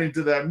Wiggins adding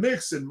to that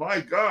mix. And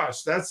my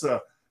gosh, that's an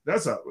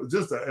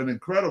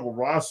incredible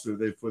roster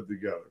they put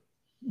together.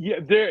 Yeah,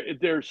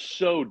 they're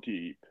so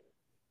deep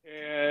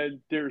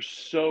and they're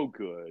so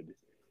good.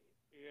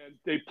 And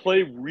they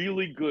play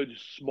really good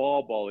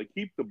small ball. They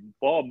keep the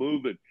ball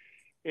moving.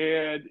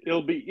 And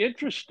it'll be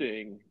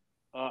interesting.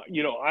 Can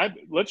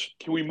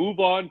we move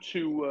on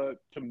to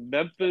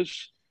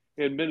Memphis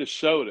and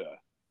Minnesota?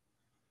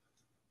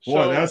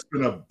 Boy, that's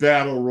been a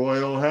battle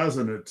royal,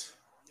 hasn't it?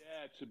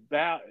 Yeah, it's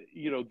about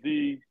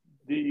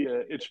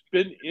it's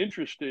been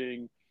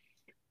interesting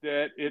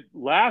that it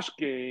last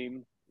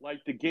game,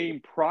 like the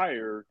game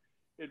prior,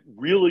 it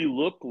really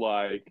looked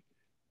like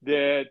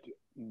that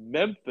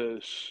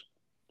Memphis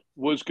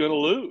was going to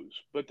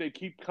lose, but they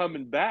keep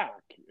coming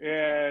back,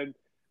 and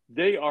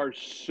they are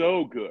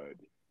so good.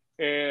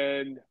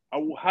 And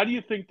how do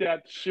you think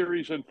that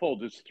series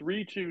unfolds? It's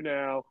 3-2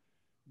 now,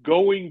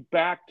 going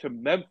back to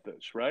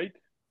Memphis, right?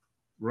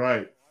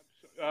 Right.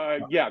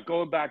 Yeah,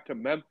 going back to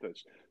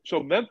Memphis.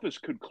 So Memphis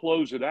could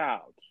close it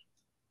out.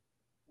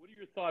 What are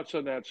your thoughts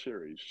on that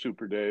series,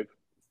 Super Dave?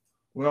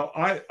 Well,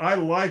 I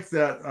like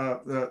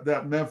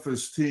that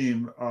Memphis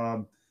team.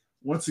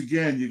 Once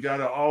again, you got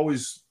to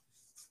always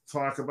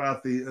talk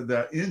about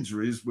the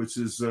injuries, which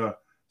is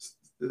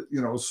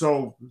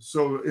so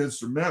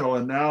instrumental.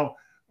 And now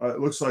it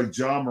looks like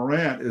Ja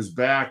Morant is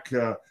back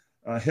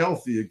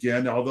healthy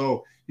again,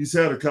 although he's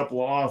had a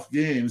couple of off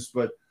games.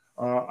 But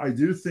I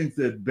do think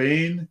that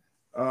Bane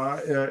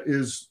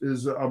is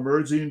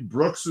emerging.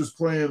 Brooks is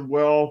playing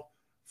well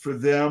for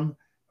them,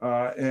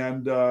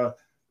 and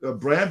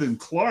Brandon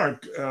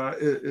Clark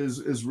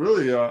is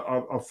really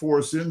a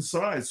force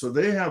inside. So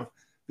they have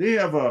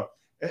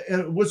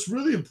and what's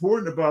really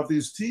important about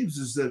these teams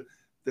is that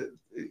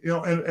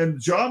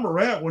and Ja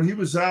Morant, when he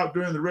was out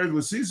during the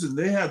regular season,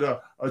 they had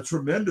a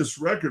tremendous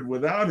record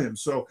without him.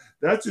 So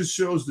that just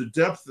shows the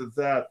depth of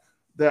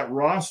that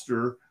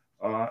roster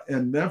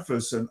in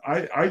Memphis. And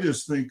I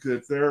just think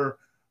that they're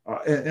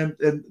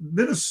and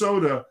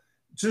Minnesota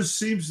just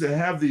seems to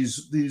have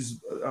these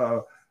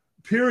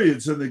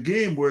periods in the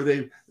game where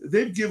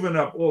they've given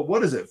up, well,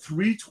 what is it,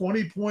 3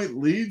 20-point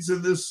leads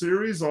in this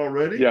series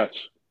already?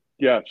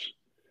 Yes.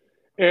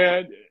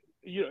 And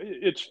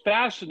it's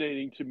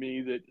fascinating to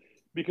me that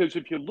because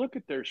if you look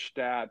at their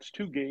stats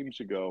 2 games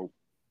ago,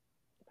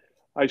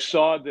 I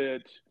saw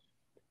that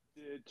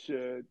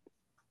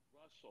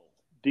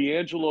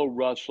D'Angelo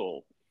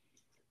Russell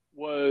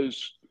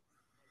was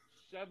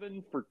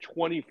 7 for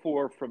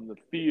 24 from the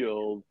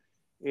field,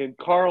 and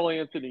Karl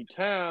Anthony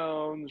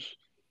Towns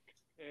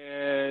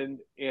and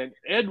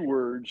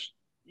Edwards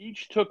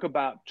each took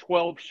about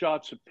 12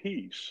 shots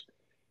apiece.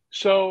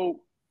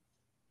 So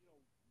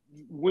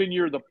when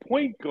you're the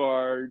point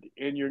guard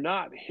and you're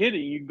not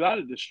hitting, you got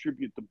to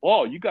distribute the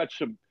ball. You got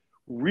some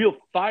real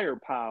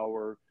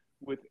firepower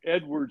with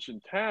Edwards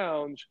and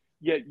Towns,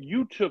 yet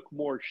you took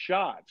more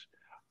shots.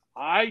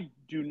 I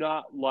do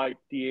not like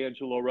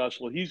D'Angelo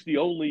Russell. He's the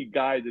only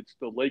guy that's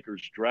the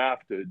Lakers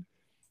drafted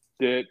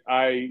that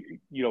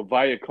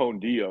via Con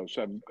Dios,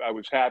 I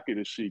was happy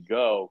to see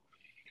go.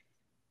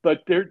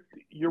 But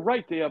you're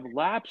right, they have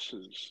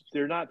lapses.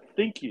 They're not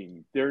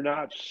thinking. They're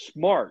not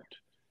smart.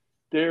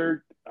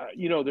 They're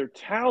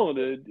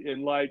talented,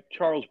 and like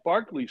Charles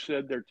Barkley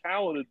said, they're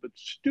talented but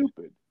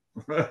stupid.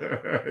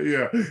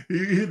 Yeah,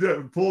 he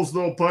pulls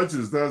no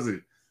punches, does he?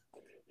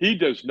 He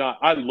does not.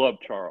 I love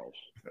Charles.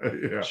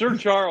 Yeah. Sir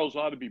Charles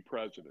ought to be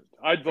president.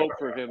 I'd vote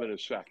for him in a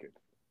second.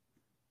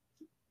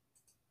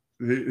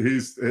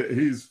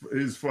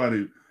 He's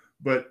funny,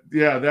 but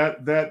yeah,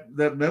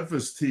 that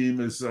Memphis team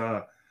is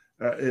an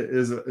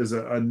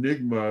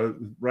enigma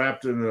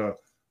wrapped in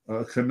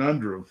a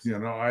conundrum.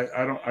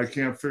 I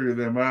can't figure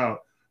them out.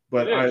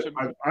 But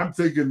I'm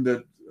thinking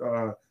that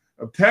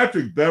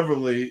Patrick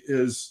Beverley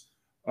is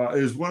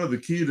one of the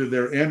key to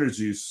their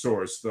energy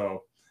source,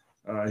 though.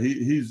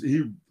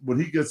 He when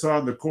he gets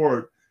on the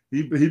court,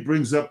 he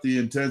brings up the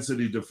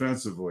intensity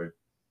defensively.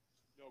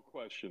 No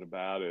question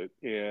about it.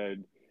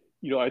 And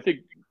I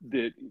think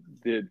that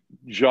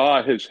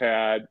Ja has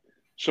had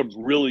some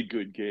really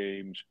good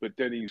games, but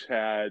then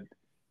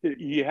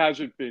he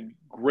hasn't been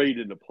great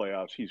in the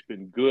playoffs. He's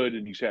been good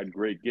and he's had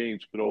great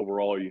games, but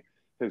overall he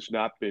has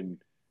not been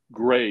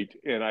great.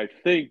 And I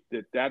think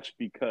that that's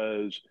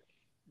because,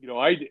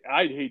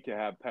 I'd hate to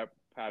have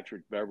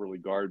Patrick Beverly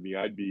guard me.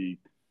 I'd be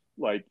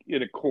like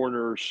in a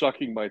corner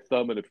sucking my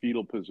thumb in a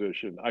fetal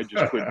position. I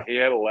just couldn't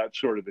handle that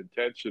sort of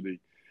intensity.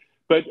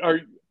 But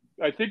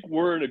I think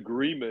we're in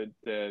agreement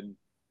then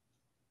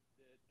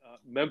that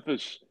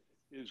Memphis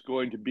is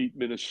going to beat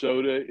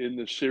Minnesota in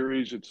the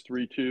series. It's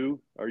 3-2.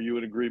 Are you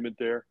in agreement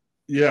there?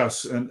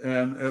 Yes, and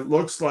it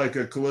looks like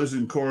a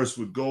collision course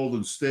with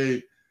Golden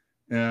State,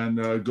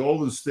 and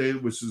Golden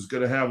State, which is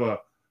going to have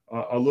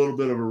a little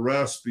bit of a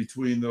rest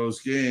between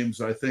those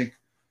games. I think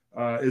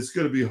it's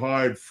going to be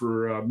hard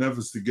for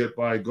Memphis to get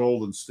by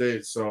Golden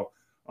State. So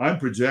I'm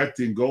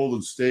projecting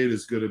Golden State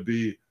is going to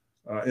be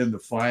in the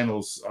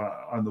finals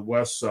on the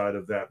west side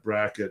of that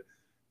bracket,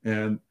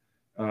 and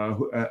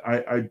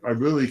I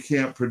really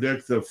can't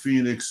predict the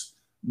Phoenix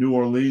New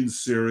Orleans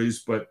series,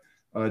 but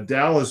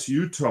Dallas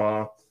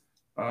Utah.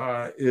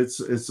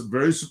 It's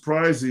very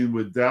surprising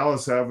with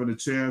Dallas having a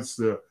chance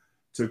to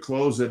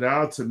close it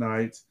out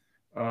tonight.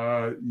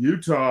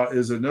 Utah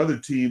is another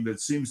team that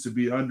seems to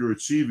be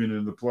underachieving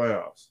in the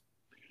playoffs.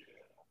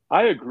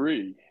 I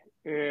agree.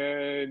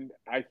 And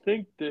I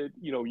think that,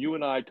 you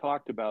and I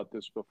talked about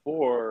this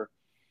before,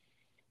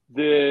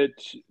 that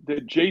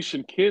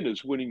Jason Kidd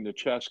is winning the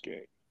chess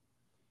game.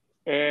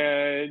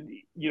 And,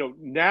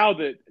 now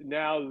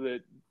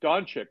that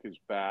Doncic is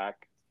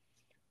back,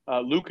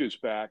 Luka's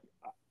back,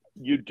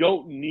 you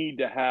don't need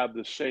to have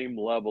the same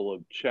level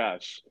of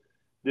chess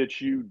that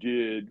you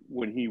did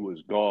when he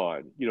was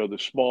gone. The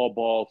small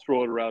ball,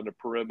 throw it around the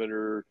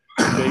perimeter,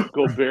 make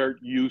Gobert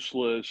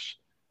useless.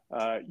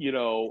 But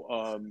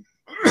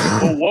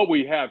what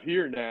we have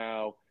here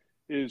now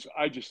is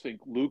I just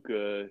think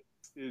Luka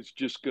is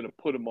just going to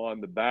put him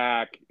on the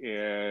back,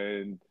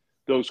 and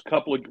those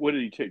couple of, what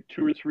did he take,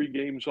 2 or 3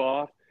 games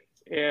off?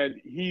 And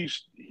he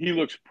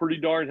looks pretty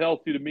darn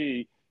healthy to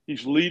me.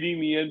 He's leading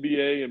the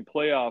NBA in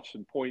playoffs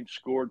in points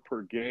scored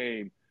per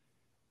game.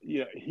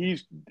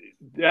 He's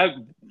that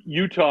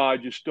Utah. I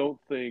just don't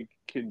think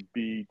can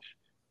beat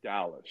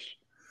Dallas.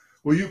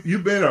 Well, you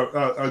made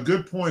a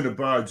good point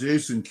about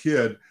Jason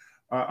Kidd.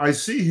 I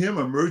see him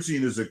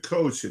emerging as a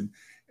coach, and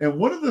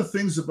one of the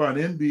things about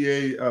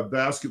NBA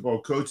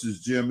basketball coaches,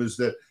 Jim,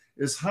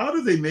 is how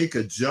do they make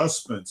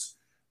adjustments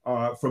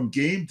from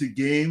game to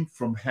game,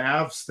 from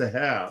halves to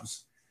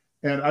halves?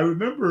 And I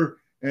remember,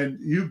 and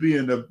you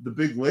being the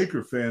big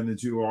Laker fan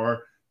that you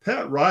are,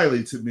 Pat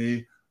Riley, to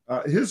me,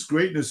 his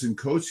greatness in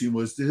coaching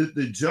was the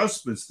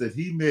adjustments that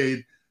he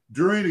made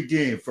during a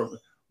game. From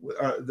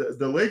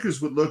the Lakers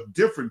would look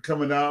different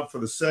coming out for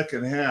the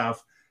second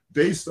half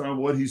based on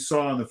what he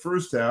saw in the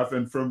first half,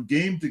 and from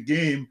game to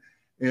game,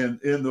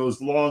 and in those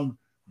long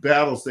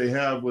battles they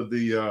have with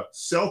the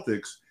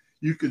Celtics,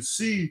 you could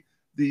see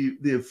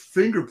the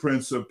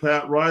fingerprints of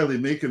Pat Riley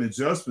making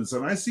adjustments.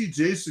 And I see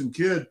Jason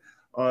Kidd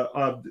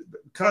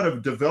kind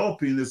of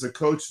developing as a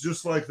coach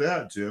just like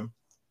that, Jim.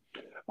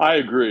 I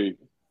agree.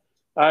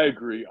 I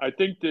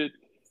think that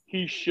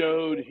he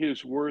showed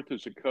his worth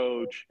as a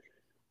coach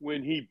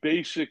when he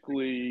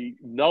basically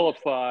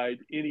nullified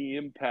any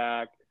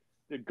impact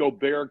that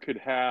Gobert could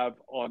have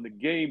on the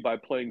game by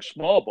playing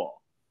small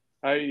ball.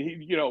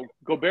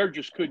 Gobert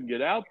just couldn't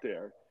get out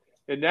there.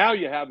 And now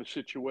you have a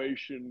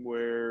situation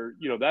where,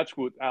 that's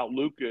without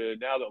Luka.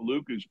 Now that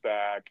Luka's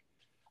back,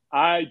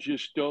 I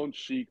just don't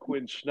see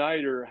Quinn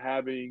Snyder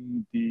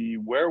having the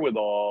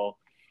wherewithal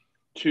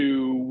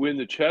to win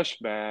the chess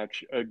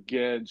match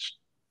against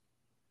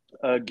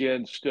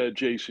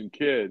Jason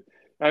Kidd.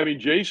 I mean,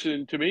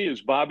 Jason to me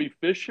is Bobby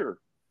Fischer,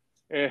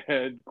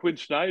 and Quinn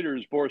Snyder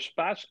is Boris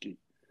Spassky.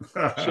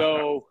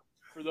 So,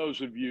 for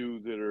those of you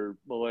that are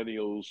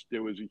millennials,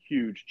 there was a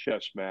huge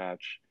chess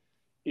match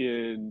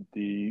in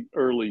the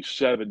early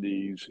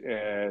 70s,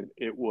 and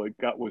it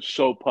was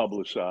so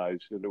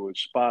publicized. And it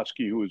was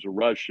Spassky, who was a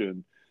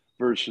Russian,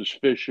 versus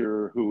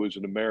Fischer, who was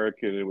an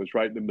American. It was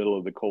right in the middle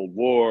of the Cold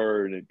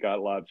War, and it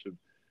got lots of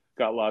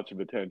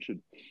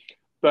attention.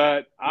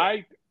 But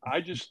I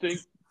just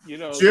think,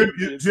 Jim,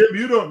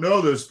 you don't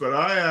know this, but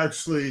I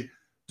actually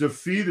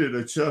defeated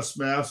a chess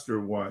master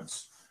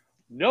once.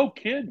 No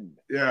kidding.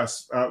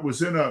 Yes, I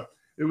ran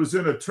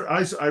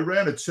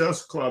a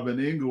chess club in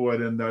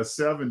Inglewood in the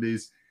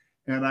 70s,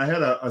 and I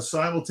had a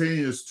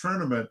simultaneous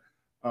tournament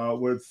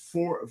with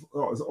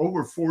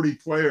over 40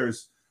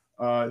 players.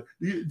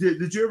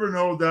 Did you ever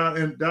know down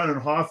in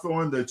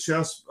Hawthorne, the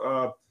chess,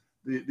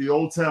 the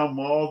Old Town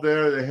Mall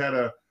there, they had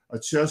a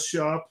chess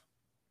shop?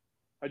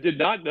 I did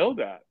not know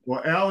that.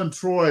 Well, Alan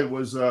Troy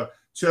was a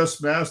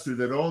chess master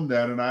that owned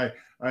that, and I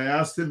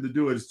asked him to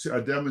do a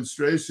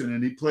demonstration,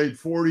 and he played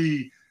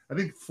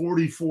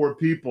 44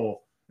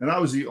 people, and I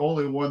was the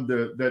only one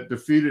that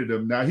defeated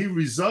him. Now, he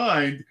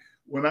resigned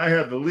when I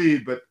had the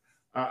lead, but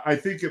I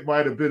think it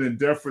might have been in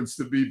deference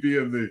to me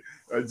being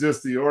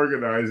just the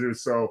organizer.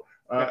 So,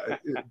 but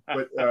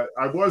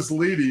I was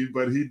leading,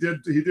 but he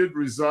did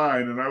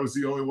resign, and I was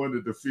the only one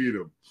to defeat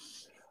him.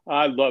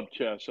 I love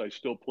chess. I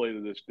still play to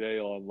this day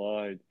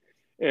online,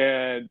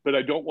 but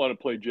I don't want to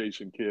play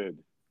Jason Kidd.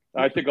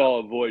 I think I'll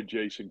avoid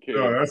Jason No,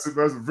 Kidd.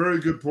 that's a very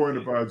good point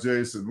about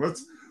Jason.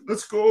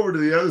 Let's go over to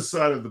the other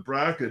side of the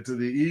bracket, to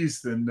the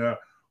East, and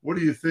what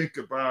do you think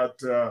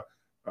about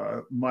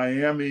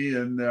Miami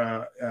and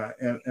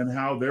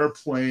how they're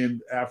playing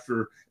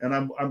after? And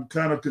I'm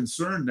kind of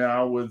concerned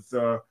now with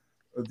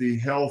the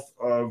health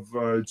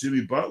of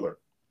Jimmy Butler.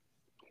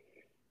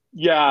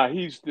 Yeah,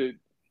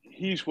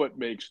 he's what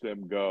makes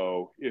them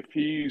go. If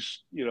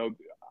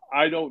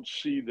I don't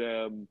see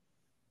them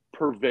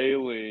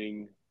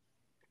prevailing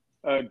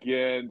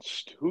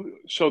against who.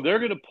 So they're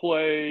going to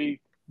play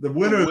The the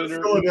winner of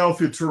winner.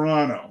 Philadelphia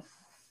Toronto.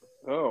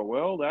 Oh,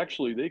 well,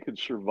 actually, they could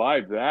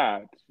survive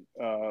that.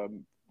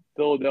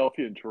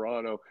 Philadelphia and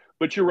Toronto.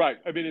 But you're right.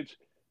 I mean,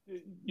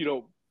 you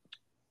know,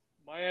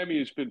 Miami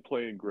has been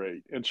playing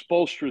great, and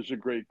Spoelstra is a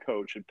great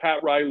coach, and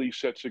Pat Riley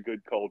sets a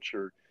good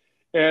culture,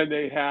 and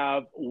they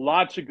have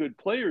lots of good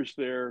players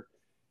there,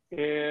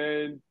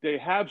 and they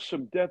have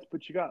some depth.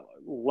 But you got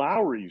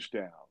Lowry's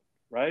down,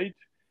 right?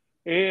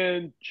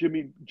 And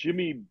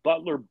Jimmy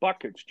Butler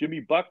buckets. Jimmy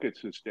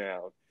buckets is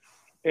down.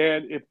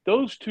 And if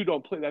those two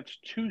don't play, that's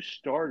two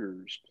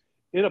starters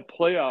in a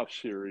playoff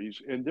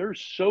series, and they're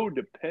so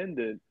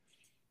dependent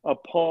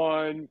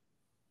upon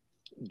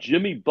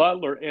Jimmy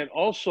Butler and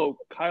also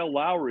Kyle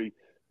Lowry,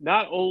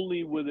 not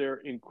only with their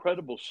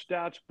incredible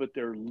stats, but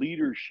their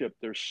leadership,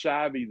 their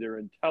savvy, their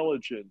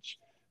intelligence,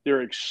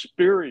 their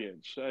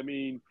experience. I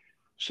mean,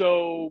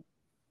 so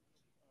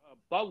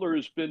Butler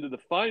has been to the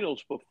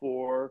finals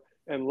before,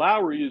 and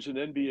Lowry is an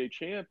NBA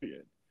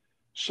champion.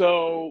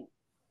 So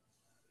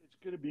it's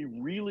going to be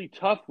really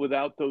tough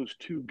without those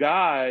two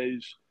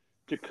guys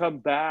to come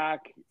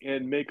back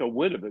and make a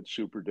win of it,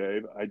 Super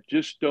Dave. I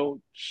just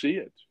don't see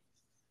it.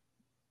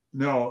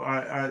 No,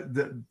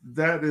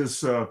 that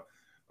is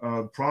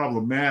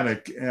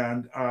problematic,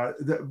 and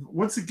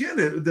once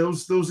again,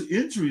 those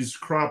injuries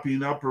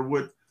cropping up are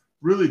what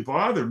really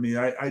bother me.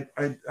 I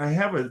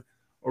have a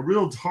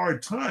real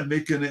hard time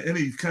making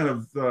any kind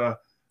of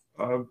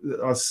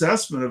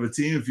assessment of a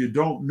team if you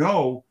don't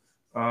know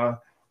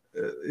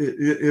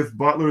if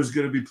Butler is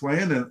going to be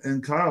playing,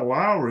 and Kyle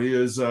Lowry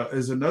is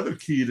another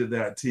key to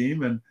that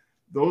team. And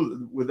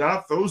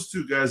without those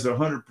two guys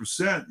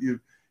 100%,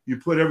 you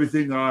put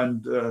everything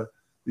on the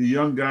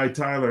young guy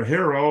Tyler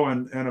Herro,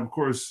 and of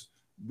course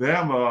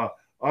Bam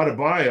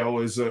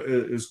Adebayo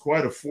is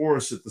quite a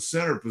force at the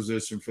center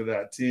position for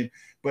that team.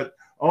 But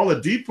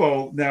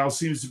Oladipo now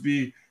seems to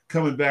be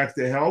coming back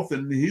to health,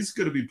 and he's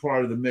going to be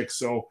part of the mix.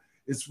 So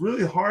it's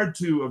really hard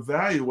to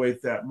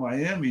evaluate that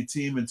Miami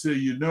team until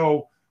you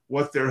know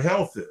what their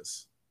health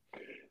is.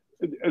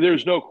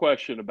 There's no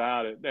question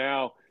about it.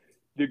 Now,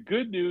 the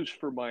good news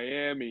for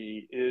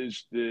Miami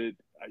is that,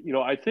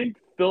 I think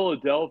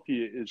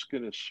Philadelphia is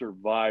going to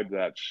survive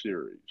that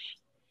series.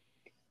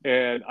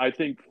 And I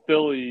think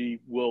Philly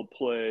will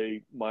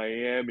play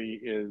Miami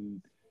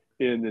in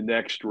the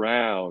next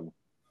round.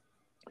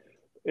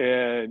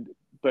 And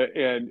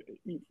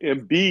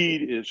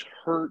Embiid is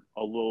hurt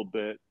a little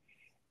bit.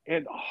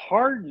 And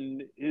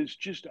Harden is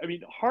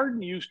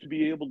Harden used to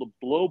be able to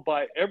blow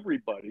by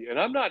everybody. And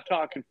I'm not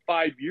talking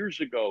 5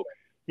 years ago,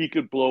 he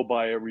could blow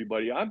by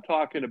everybody. I'm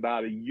talking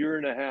about a year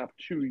and a half,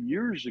 2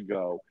 years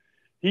ago.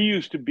 He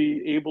used to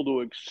be able to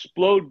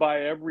explode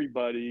by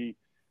everybody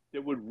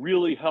that would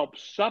really help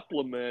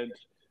supplement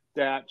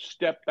that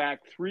step back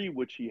three,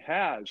 which he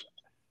has.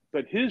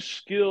 But his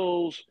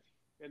skills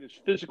and his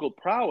physical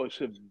prowess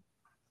have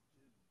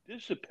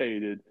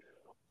dissipated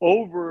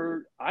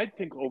over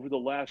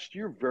the last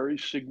year very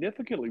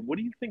significantly. What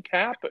do you think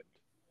happened?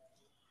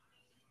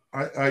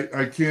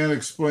 I can't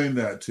explain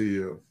that to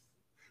you.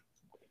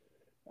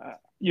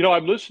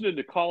 I'm listening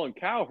to Colin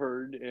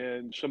Cowherd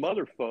and some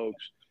other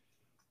folks,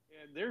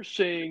 and they're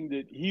saying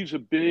that he's a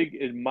big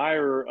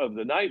admirer of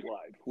the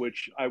nightlife,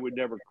 which I would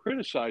never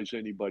criticize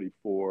anybody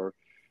for.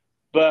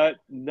 But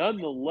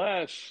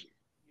nonetheless,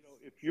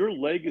 if your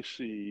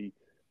legacy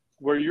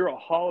where you're a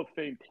Hall of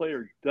Fame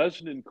player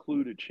doesn't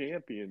include a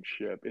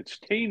championship, it's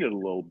tainted a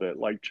little bit,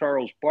 like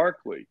Charles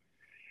Barkley.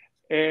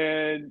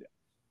 And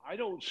I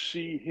don't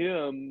see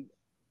him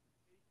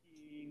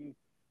taking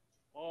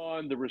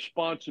on the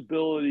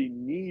responsibility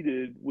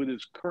needed with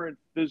his current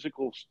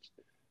physical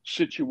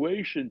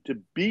situation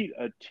to beat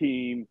a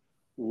team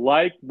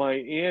like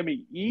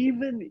Miami,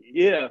 even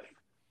if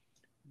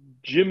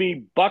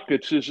Jimmy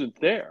Buckets isn't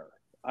there.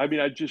 I mean,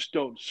 I just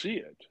don't see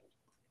it.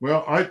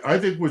 Well, I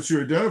think what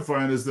you're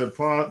identifying is the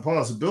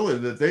possibility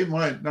that they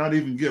might not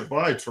even get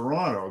by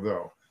Toronto,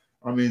 though.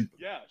 I mean,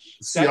 yes,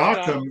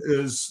 Siakam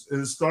is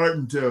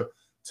starting to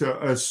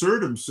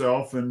assert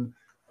himself, and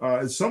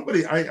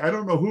somebody I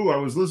don't know who, I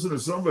was listening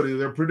to somebody,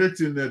 they're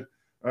predicting that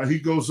he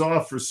goes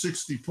off for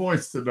 60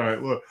 points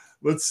tonight. Look,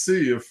 let's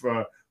see if,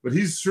 but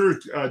he's sure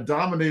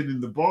dominating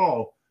the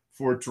ball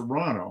for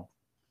Toronto.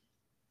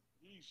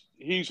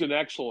 He's an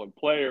excellent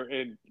player,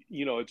 and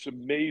it's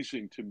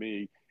amazing to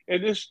me.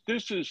 And this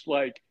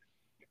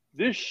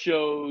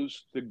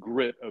shows the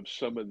grit of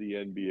some of the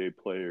NBA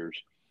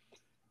players.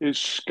 Is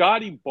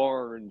Scotty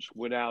Barnes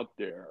went out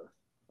there,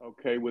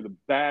 okay, with a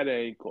bad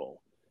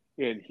ankle,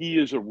 and he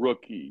is a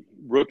rookie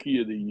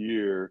of the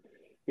year.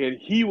 And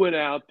he went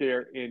out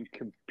there and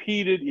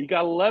competed. He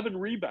got 11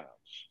 rebounds.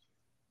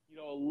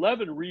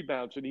 11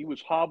 rebounds, and he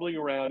was hobbling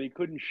around. He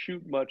couldn't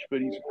shoot much,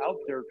 but he's out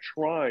there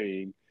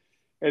trying.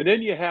 And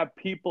then you have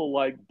people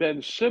like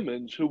Ben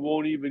Simmons who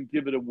won't even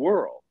give it a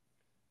whirl.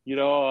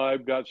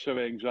 I've got some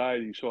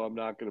anxiety, so I'm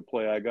not going to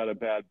play. I got a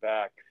bad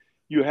back.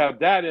 You have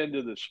that end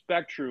of the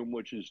spectrum,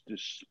 which is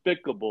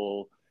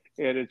despicable,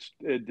 and it's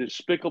a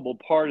despicable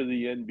part of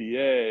the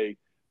NBA.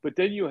 But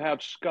then you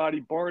have Scotty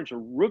Barnes, a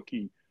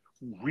rookie,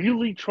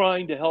 really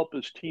trying to help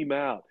his team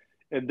out.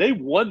 And they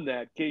won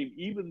that game,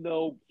 even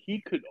though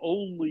he could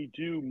only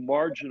do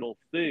marginal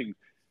things.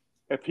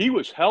 If he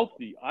was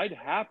healthy, I'd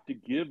have to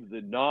give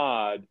the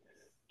nod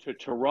to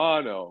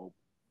Toronto.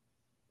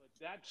 But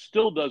that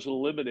still doesn't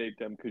eliminate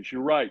them because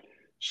you're right.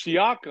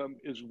 Siakam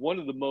is one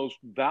of the most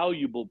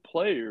valuable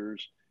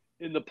players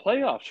in the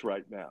playoffs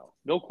right now.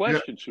 No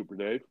question, yeah. Super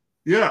Dave.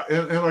 Yeah,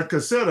 and like I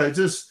said,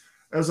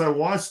 as I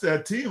watched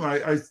that team,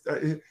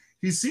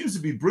 he seems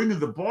to be bringing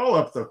the ball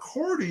up the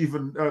court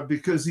even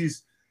because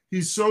he's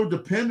so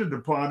dependent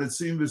upon, it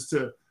seems,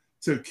 to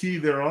key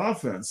their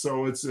offense.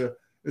 So it's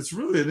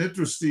really an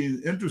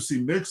interesting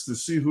mix to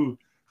see who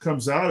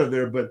comes out of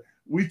there. But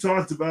we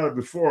talked about it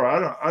before.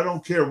 I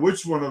don't care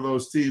which one of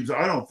those teams.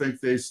 I don't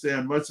think they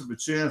stand much of a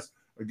chance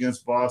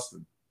against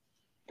Boston.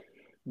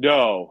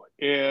 No,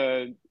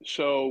 and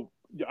so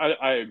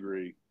I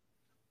agree.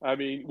 I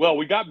mean, well,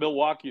 we got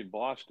Milwaukee and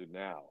Boston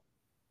now.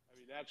 I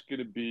mean, that's going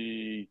to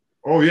be.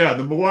 Oh yeah,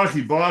 the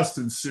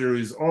Milwaukee-Boston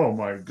series. Oh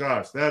my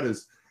gosh,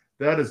 that's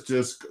going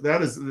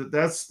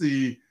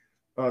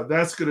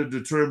to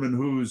determine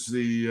who's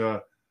the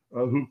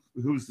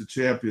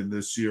champion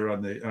this year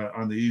on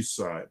the East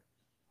side.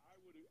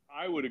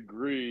 I would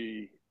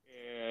agree,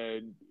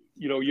 and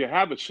you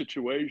have a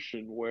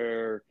situation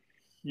where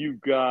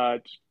you've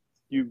got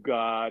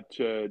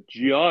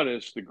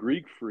Giannis, the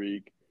Greek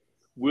freak,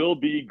 will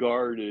be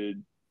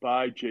guarded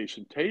by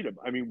Jason Tatum.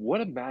 I mean, what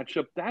a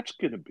matchup that's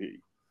going to be.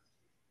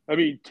 I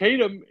mean,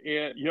 Tatum,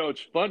 and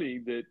it's funny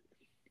that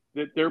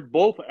they're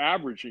both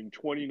averaging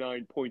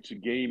 29 points a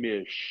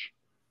game-ish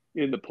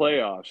in the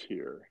playoffs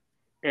here.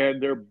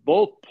 And they're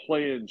both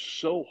playing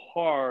so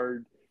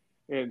hard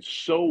and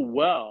so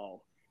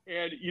well.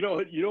 And you know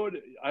what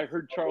I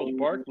heard Charles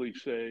Barkley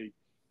say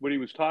when he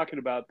was talking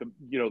about the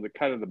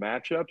kind of the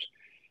matchups?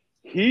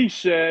 He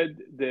said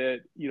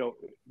that,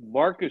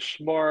 Marcus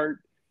Smart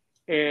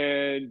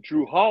and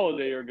Drew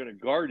Holiday are going to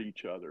guard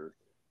each other.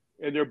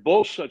 And they're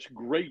both such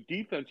great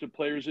defensive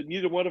players that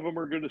neither one of them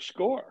are going to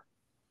score.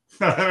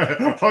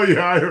 Oh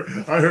yeah,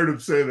 I heard him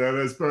say that.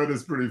 That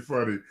is pretty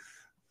funny.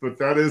 But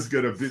that is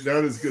going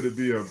to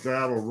be a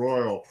battle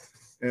royal,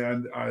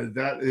 and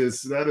that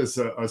is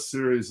a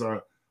series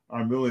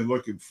I'm really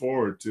looking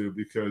forward to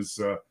because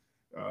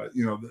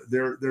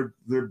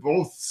they're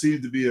both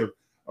seem to be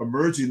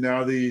emerging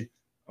now.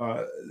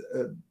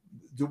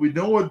 Do we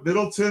know what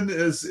Middleton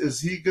is?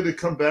 Is he going to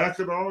come back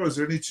at all? Or is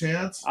there any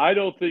chance? I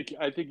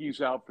think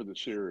he's out for the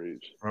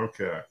series.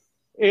 Okay.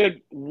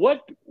 And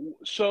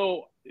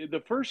so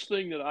the first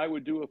thing that I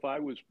would do if I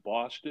was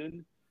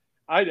Boston,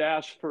 I'd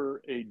ask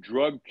for a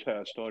drug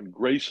test on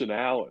Grayson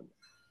Allen.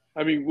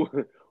 I mean,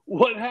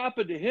 what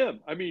happened to him?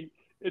 I mean,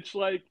 it's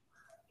like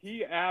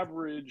he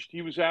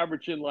was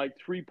averaging like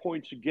 3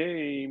 points a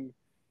game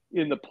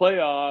in the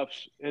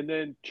playoffs, and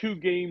then 2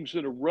 games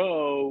in a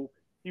row,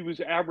 he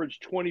was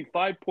averaged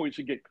 25 points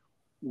a game.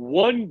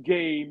 One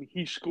game,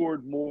 he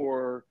scored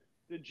more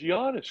than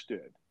Giannis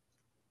did.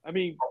 I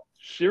mean,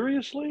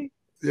 seriously?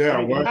 Yeah.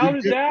 I mean, how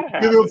did that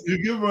happen?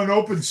 You give him an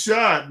open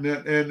shot,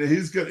 and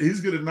he's going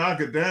to knock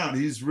it down.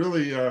 He's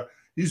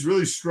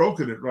really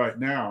stroking it right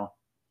now.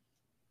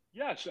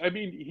 Yes, I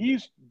mean,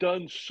 he's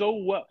done so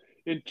well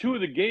in 2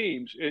 of the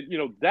games, and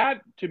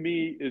that to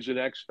me is an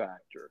X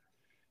factor.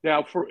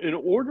 Now, in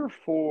order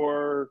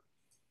for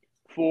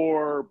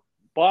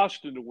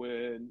Boston to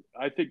win,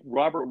 I think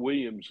Robert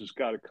Williams has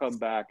got to come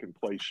back and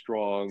play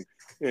strong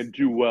and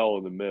do well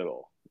in the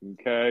middle.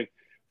 Okay,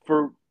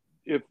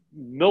 if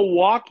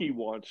Milwaukee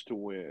wants to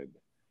win,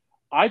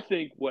 I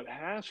think what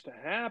has to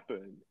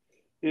happen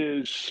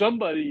is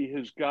somebody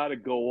has got to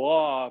go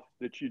off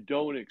that you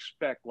don't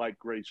expect, like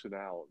Grayson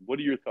Allen. What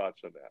are your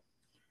thoughts on that?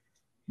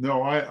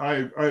 No,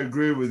 I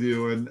agree with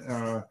you, and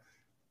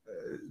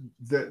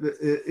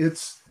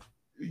it's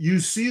you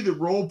see the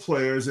role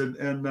players,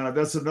 and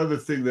that's another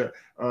thing that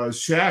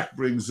Shaq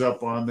brings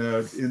up on the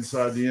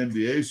Inside the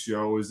NBA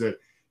show is that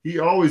he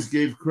always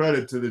gave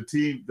credit to the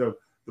team, the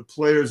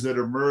players that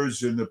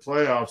emerged in the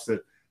playoffs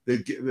that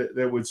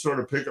would sort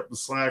of pick up the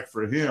slack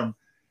for him,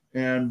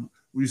 and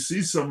we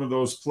see some of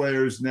those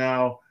players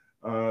now,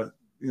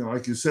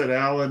 like you said,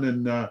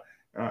 Allen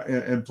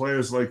and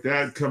players like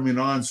that coming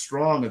on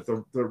strong at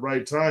the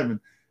right time,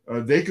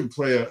 and they can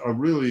play a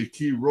really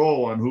key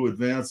role on who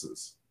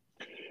advances.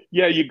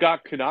 Yeah, you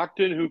got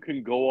Connaughton who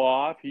can go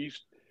off.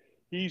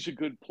 He's a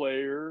good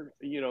player.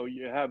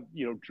 You have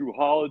Drew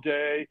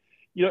Holiday.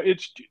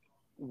 It's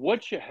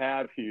what you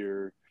have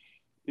here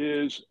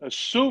is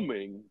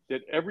assuming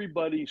that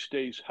everybody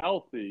stays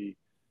healthy.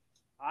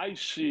 I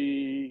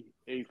see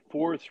a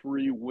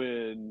 4-3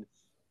 win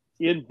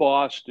in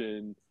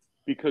Boston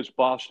because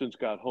Boston's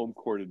got home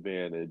court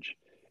advantage.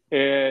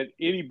 And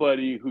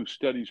anybody who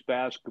studies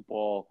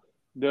basketball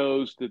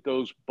knows that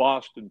those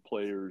Boston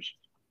players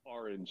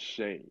are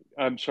insane.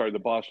 I'm sorry, the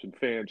Boston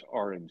fans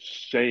are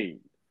insane.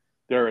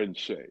 They're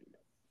insane.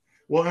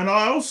 Well, and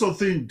I also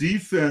think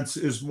defense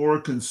is more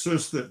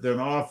consistent than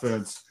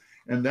offense,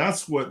 and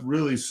that's what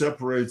really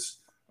separates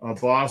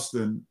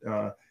Boston.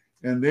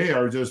 And they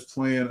are just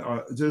playing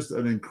just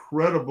an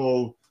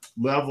incredible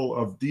level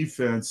of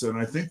defense, and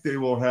I think they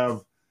will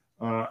have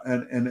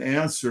an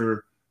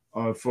answer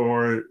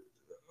for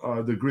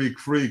the Greek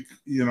Freak.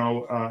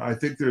 I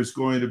think there's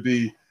going to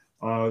be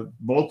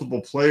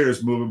multiple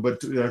players moving,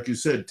 but like you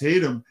said,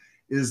 Tatum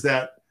is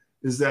that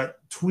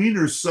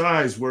tweener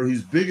size where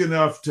he's big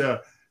enough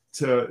to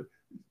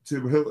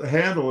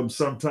handle him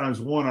sometimes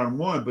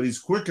one-on-one, but he's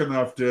quick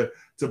enough to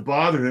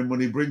bother him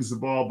when he brings the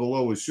ball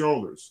below his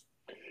shoulders.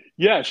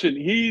 Yes, and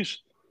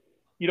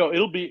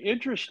it'll be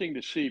interesting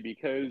to see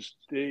because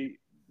the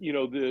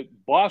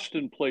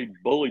Boston played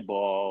bully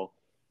ball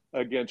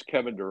against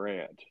Kevin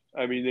Durant.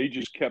 I mean, they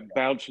just kept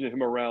bouncing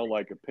him around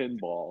like a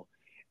pinball.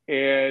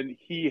 And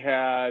he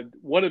had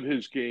one of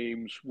his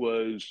games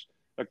was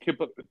a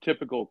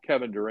typical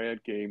Kevin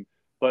Durant game,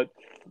 but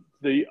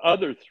the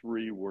other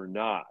three were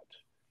not.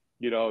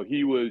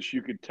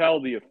 You could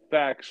tell the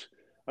effects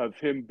of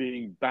him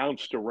being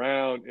bounced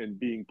around and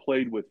being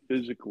played with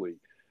physically.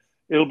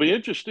 It'll be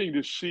interesting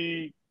to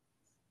see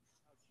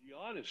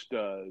how Giannis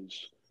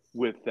does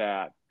with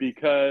that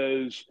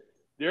because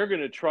they're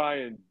going to try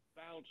and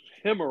bounce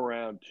him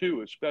around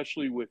too,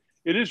 especially with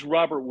it is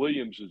Robert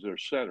Williams as their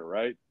center,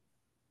 right?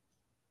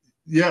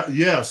 Yeah,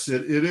 yes,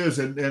 it is.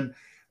 And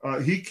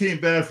he came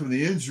back from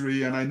the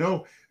injury. And I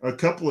know a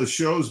couple of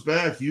shows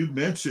back, you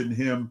mentioned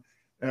him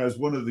as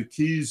one of the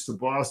keys to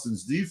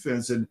Boston's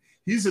defense. And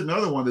he's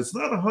another one that's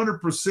not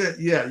 100%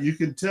 yet. You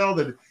can tell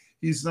that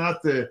he's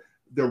not the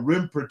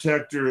rim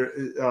protector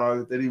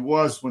that he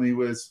was when he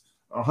was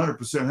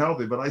 100%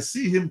 healthy. But I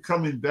see him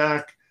coming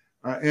back.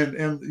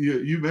 And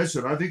you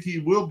mentioned, I think he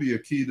will be a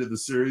key to the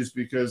series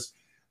because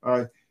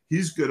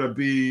he's going to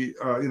be,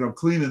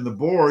 cleaning the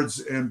boards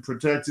and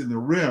protecting the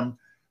rim,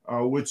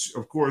 which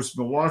of course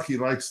Milwaukee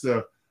likes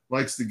to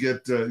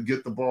get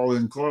the ball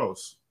in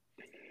close.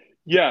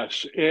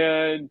 Yes,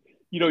 and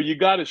you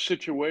got a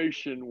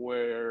situation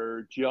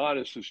where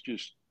Giannis is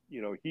just,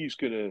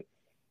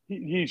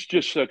 he's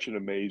just such an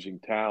amazing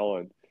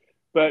talent,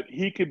 but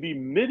he could be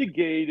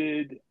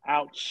mitigated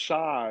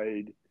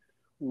outside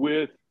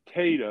with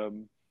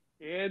Tatum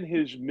and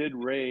his mid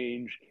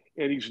range,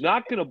 and he's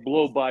not going to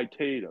blow by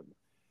Tatum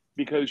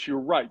because you're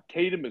right.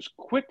 Tatum is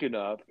quick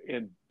enough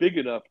and big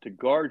enough to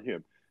guard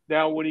him.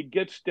 Now, when he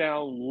gets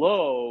down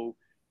low,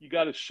 you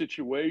got a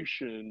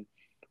situation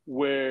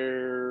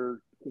where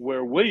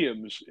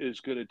Williams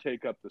is going to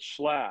take up the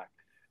slack.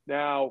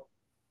 Now,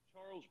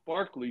 Charles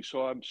Barkley,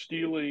 so I'm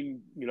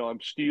stealing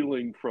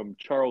from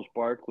Charles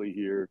Barkley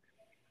here.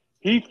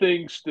 He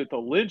thinks that the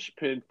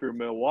linchpin for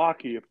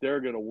Milwaukee, if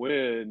they're going to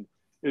win,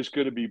 is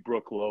going to be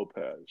Brook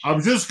Lopez.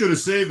 I'm just going to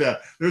say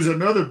that there's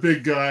another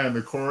big guy on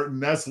the court,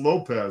 and that's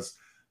Lopez.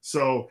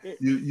 So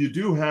you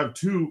do have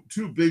two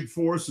big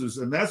forces,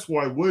 and that's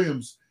why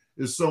Williams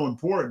is so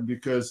important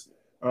because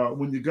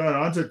when you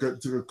got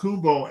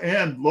Antetokounmpo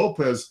and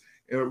Lopez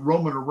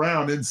roaming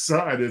around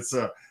inside, it's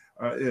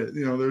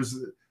there's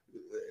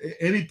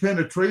any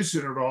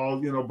penetration at all.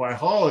 By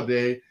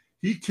Holiday,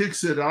 he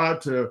kicks it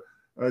out to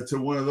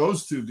one of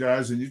those two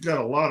guys, and you've got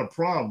a lot of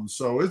problems.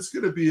 So it's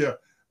going to be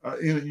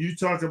you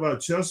talk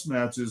about chess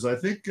matches. I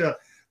think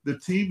the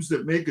teams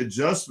that make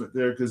adjustment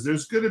there, because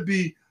there's going to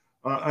be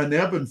an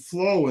ebb and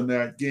flow in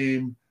that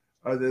game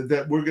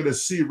that we're going to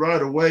see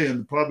right away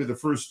in probably the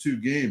first two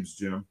games,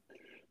 Jim.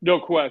 No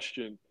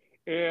question.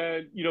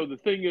 And, the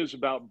thing is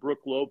about Brook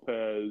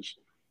Lopez,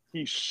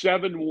 he's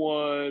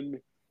 7'1"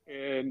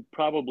 and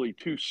probably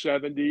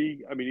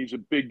 270. I mean, he's a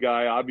big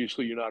guy.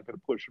 Obviously, you're not going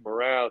to push him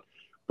around.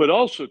 But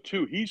also,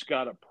 too, he's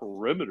got a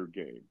perimeter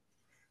game.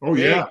 Oh,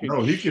 yeah.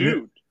 No, he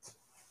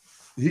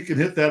can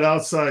hit that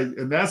outside.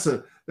 And that's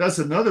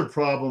another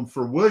problem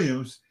for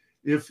Williams.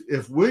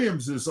 If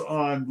Williams is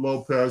on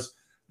Lopez,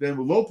 then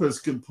Lopez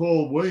can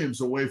pull Williams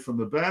away from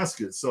the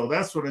basket. So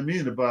that's what I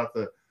mean about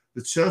the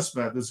chess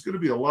match. There's going to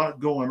be a lot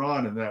going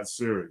on in that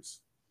series.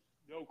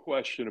 No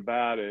question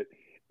about it.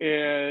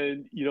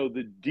 And,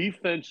 the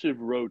defensive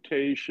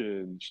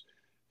rotations,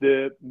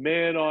 the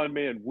man on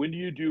man, when do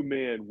you do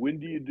man? When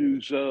do you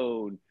do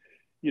zone?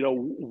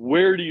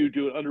 Where do you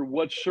do it? Under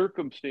what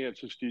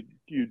circumstances do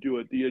you do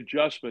it? The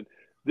adjustment.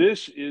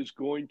 This is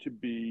going to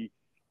be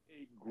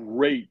a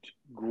great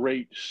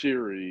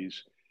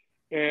series.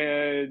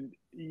 And,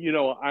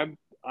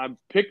 I'm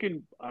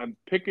picking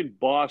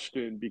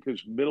Boston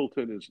because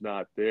Middleton is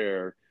not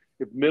there.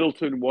 If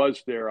Middleton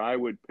was there, I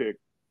would pick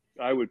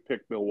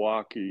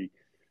Milwaukee.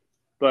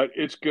 But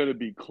it's going to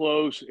be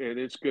close and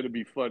it's going to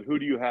be fun. Who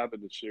do you have in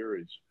the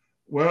series?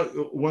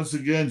 Well, once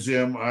again,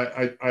 Jim,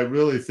 I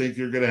really think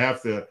you're going to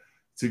have to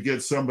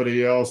get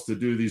somebody else to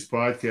do these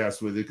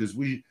podcasts with you because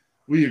we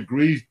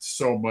agree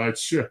so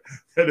much that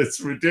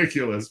it's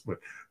ridiculous.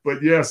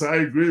 But yes, I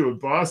agree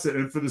with Boston,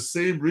 and for the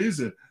same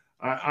reason,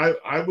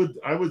 I would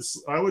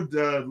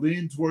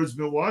lean towards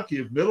Milwaukee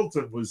if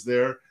Middleton was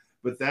there.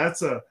 But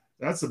that's a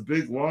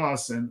big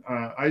loss, and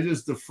I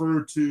just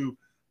defer to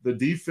the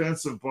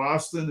defense of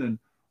Boston, and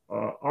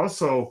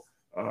also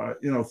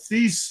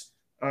Thies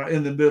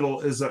in the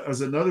middle is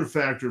another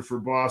factor for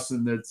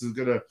Boston that's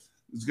going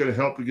to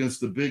help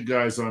against the big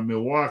guys on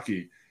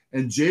Milwaukee.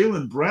 And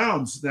Jaylen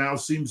Brown's now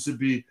seems to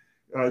be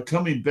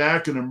coming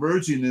back and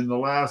emerging in the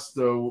last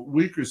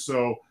week or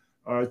so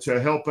to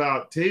help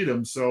out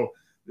Tatum. So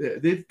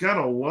they've got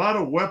a lot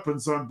of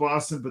weapons on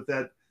Boston, but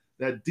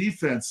that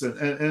defense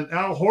and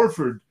Al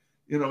Horford,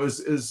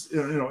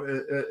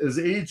 is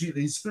aging.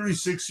 He's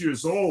 36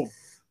 years old,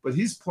 but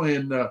he's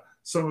playing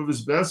some of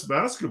his best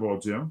basketball,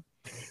 Jim.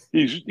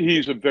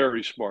 He's a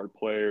very smart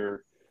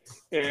player,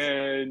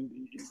 and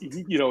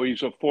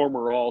he's a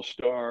former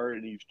All-Star,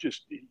 and he's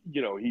just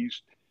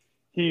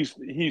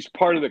he's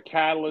part of the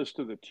catalyst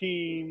of the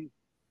team.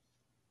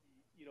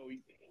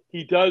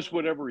 He does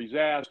whatever he's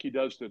asked. He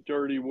does the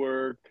dirty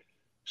work.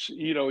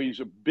 He's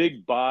a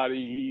big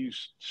body.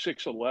 He's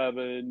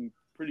 6'11",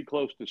 pretty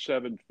close to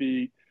 7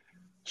 feet.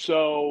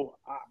 So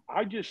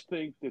I just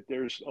think that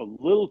there's a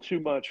little too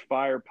much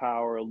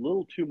firepower, a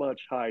little too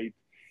much height,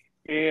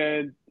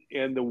 and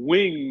the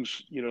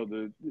wings.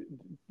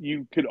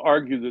 You could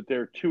argue that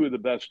they're two of the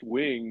best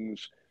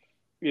wings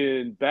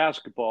in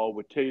basketball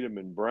with Tatum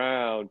and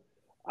Brown.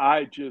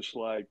 I just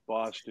like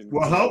Boston.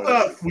 Well, how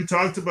about we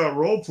talked about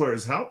role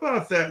players? How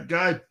about that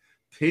guy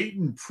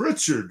Peyton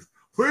Pritchard?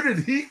 Where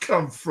did he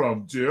come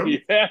from, Jim?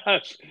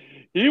 Yes,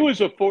 he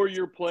was a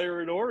 4-year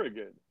player in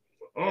Oregon.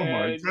 Oh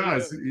my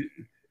gosh!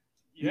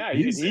 He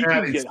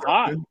can get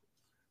hot.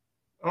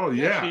 Oh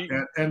yeah,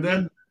 and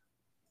then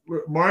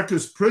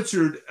Marcus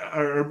Pritchard,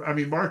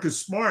 Marcus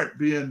Smart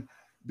being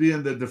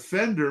the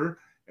defender,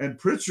 and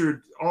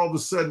Pritchard all of a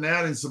sudden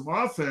adding some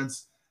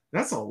offense.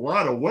 That's a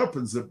lot of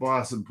weapons that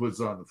Boston puts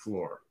on the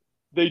floor.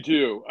 They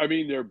do. I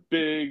mean, they're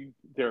big,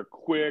 they're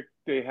quick,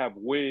 they have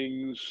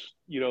wings.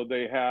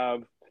 They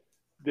have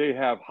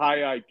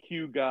high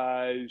IQ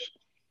guys.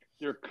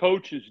 Their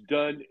coach has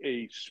done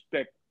a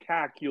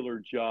spectacular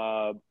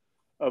job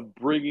of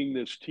bringing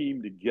this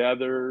team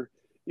together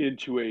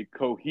into a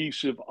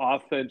cohesive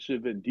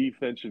offensive and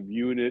defensive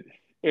unit.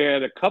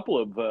 And a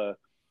couple of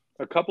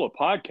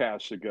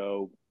podcasts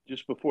ago,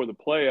 just before the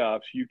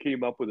playoffs, you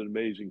came up with an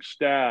amazing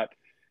stat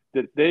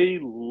that they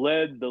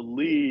led the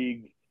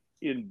league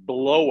in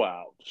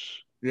blowouts.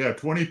 Yeah,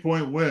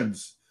 20-point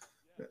wins.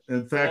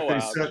 In fact,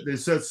 they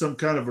set some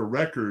kind of a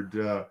record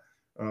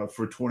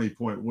for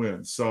 20-point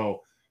wins.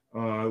 So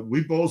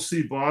we both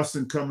see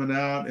Boston coming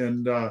out,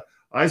 and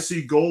I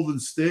see Golden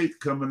State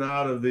coming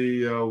out of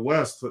the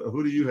West.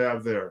 Who do you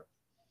have there?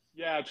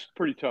 Yeah, it's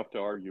pretty tough to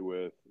argue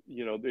with.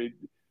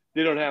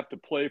 They don't have to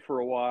play for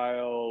a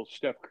while.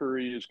 Steph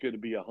Curry is going to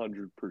be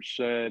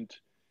 100%.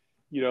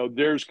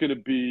 There's going to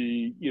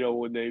be,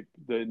 when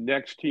the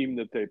next team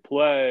that they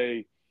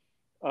play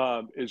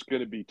is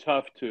going to be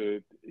tough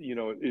to,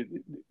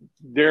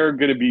 they're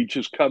going to be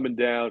just coming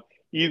down.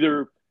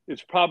 Either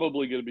it's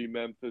probably going to be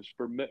Memphis,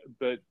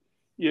 but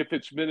if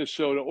it's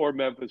Minnesota or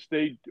Memphis,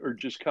 they are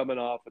just coming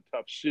off a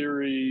tough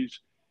series.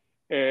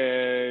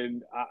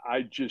 And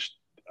I just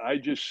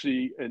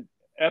see an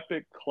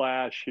epic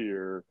clash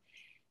here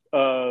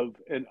of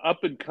an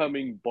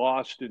up-and-coming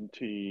Boston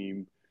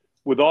team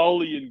with all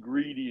the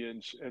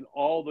ingredients and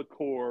all the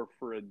core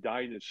for a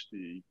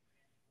dynasty,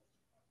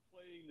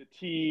 playing the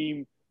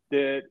team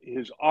that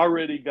has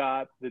already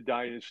got the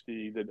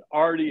dynasty, that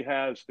already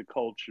has the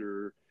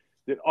culture,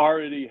 that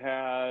already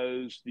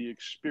has the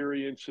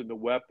experience and the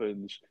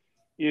weapons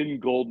in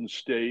Golden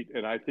State.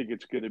 And I think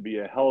it's going to be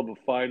a hell of a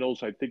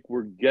finals. I think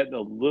we're getting a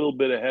little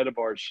bit ahead of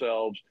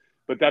ourselves,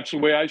 but that's the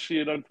way I see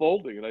it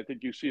unfolding. And I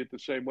think you see it the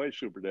same way,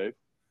 Super Dave.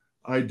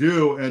 I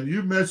do. And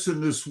you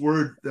mentioned this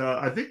word,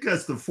 I think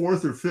that's the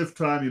 4th or 5th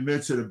time you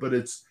mentioned it, but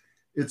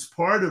it's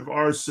part of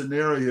our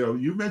scenario.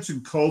 You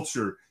mentioned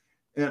culture.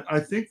 And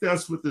I think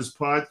that's what this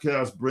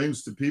podcast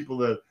brings to people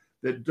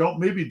that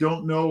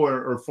don't know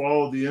or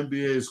follow the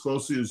NBA as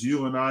closely as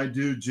you and I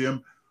do,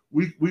 Jim.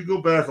 We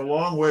go back a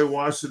long way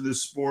watching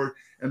this sport,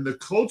 and the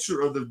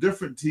culture of the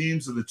different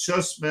teams and the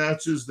chess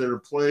matches that are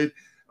played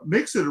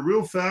makes it a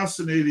real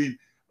fascinating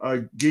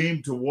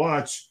game to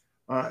watch.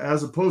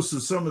 As opposed to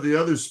some of the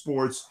other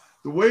sports,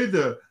 the way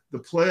the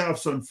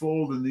playoffs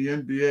unfold in the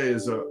NBA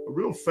is a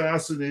real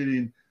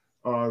fascinating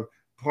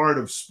part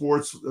of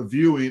sports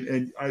viewing.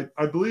 And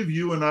I believe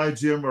you and I,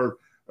 Jim, are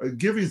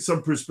giving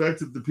some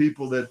perspective to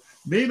people that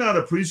may not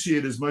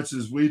appreciate as much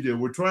as we do.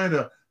 We're trying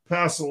to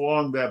pass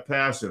along that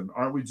passion,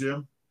 aren't we,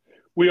 Jim?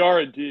 We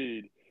are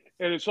indeed.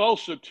 And it's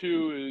also,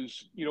 too,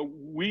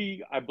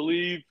 I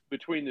believe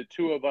between the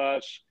two of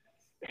us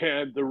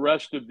and the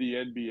rest of the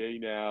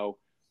NBA now,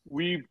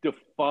 we've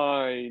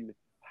defined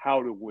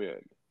how to win.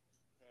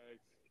 Okay?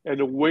 And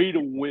the way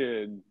to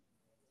win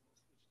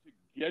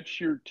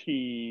get your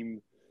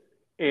team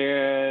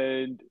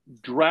and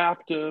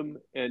draft them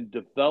and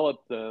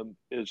develop them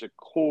as a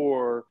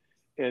core,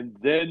 and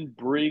then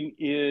bring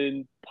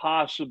in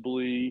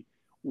possibly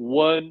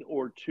one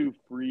or two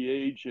free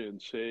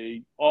agents,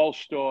 a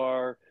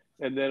all-star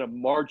and then a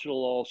marginal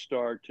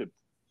all-star to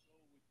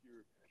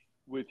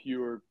with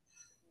your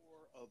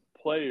core of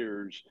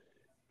players,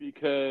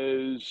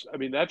 because I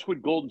mean that's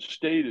what Golden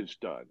State has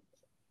done,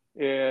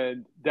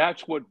 and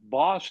that's what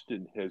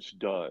Boston has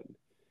done.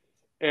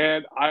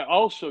 And I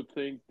also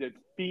think that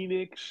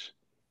Phoenix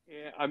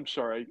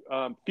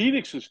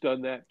has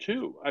done that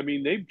too. I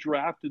mean, they've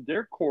drafted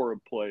their core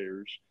of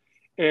players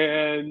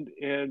and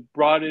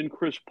brought in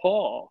Chris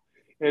Paul.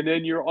 And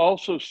then you're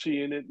also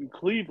seeing it in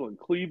Cleveland.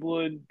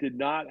 Cleveland did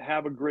not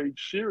have a great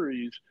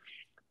series,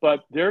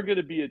 but they're going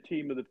to be a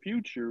team of the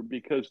future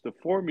because the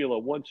formula,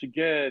 once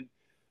again,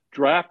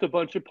 draft a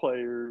bunch of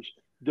players,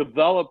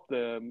 develop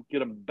them, get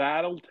them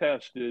battle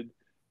tested,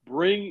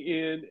 bring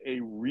in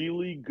a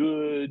really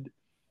good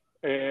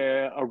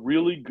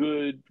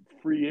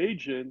free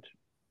agent,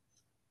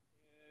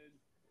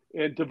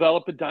 and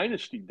develop a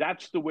dynasty.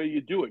 That's the way you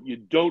do it. You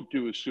don't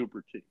do a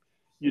super team.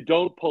 You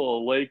don't pull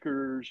a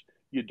Lakers.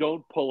 You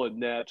don't pull a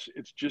Nets.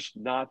 It's just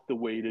not the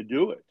way to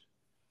do it.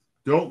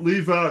 Don't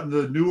leave out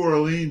the New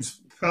Orleans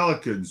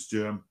Pelicans,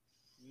 Jim.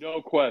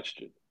 No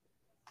question.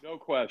 No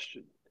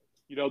question.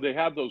 You know, they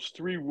have those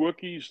three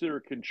rookies that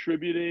are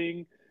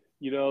contributing.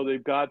 You know,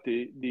 they've got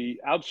the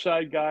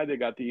outside guy, they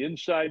got the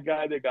inside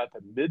guy, they got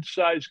the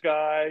mid-sized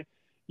guy.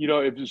 You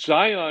know, if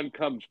Zion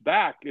comes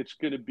back, it's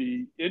going to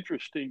be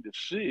interesting to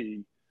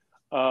see.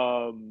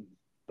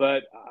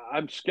 But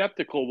I'm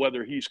skeptical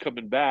whether he's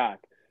coming back.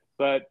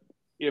 But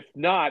if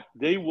not,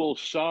 they will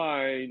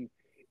sign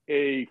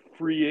a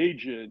free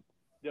agent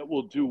that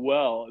will do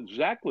well.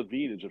 Zach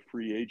LaVine is a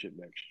free agent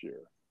next year,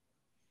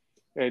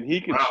 and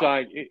he can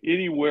sign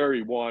anywhere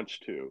he wants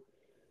to.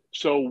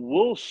 So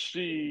we'll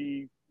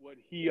see what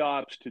he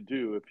opts to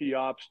do. If he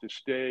opts to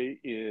stay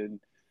in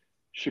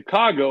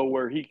Chicago,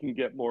 where he can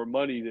get more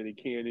money than he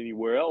can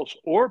anywhere else,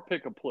 or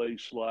pick a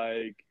place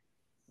like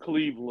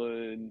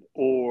Cleveland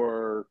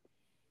or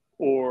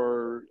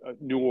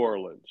New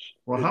Orleans.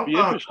 Well, it'd be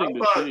interesting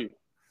to see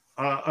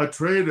a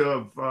trade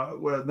of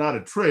well, not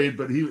a trade,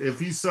 but if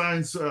he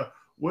signs.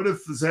 What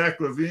if Zach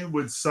LaVine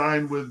would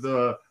sign with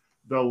the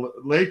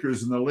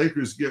Lakers and the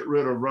Lakers get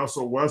rid of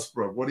Russell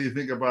Westbrook? What do you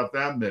think about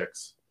that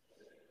mix?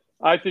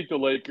 I think the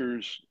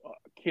Lakers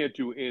can't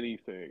do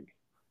anything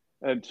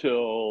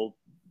until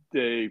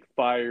Jeannie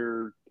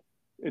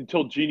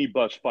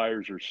Buss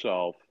fires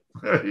herself.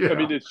 Yeah. I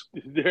mean, it's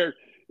there,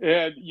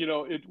 and you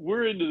know,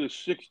 we're into the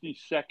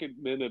 62nd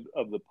minute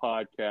of the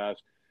podcast,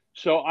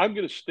 so I'm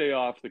going to stay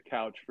off the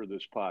couch for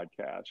this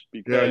podcast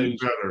because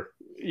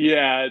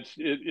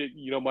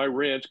you know, my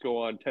rants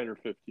go on 10 or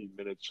 15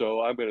 minutes,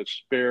 so I'm going to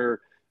spare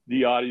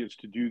the audience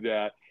to do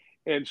that.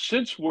 And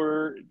since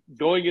we're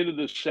going into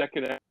the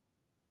second act,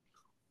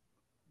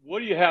 what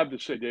do you have to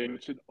say, Dave?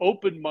 It's an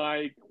open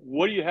mic.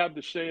 What do you have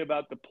to say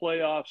about the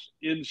playoffs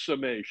in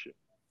summation?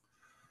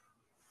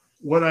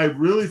 What I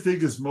really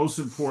think is most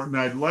important,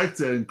 I'd like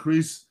to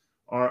increase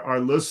our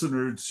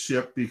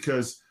listenership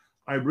because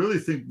I really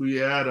think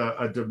we add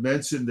a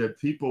dimension that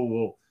people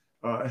will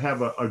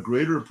have a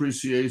greater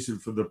appreciation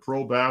for the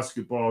pro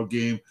basketball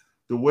game.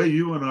 The way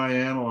you and I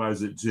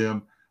analyze it,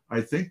 Jim,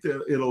 I think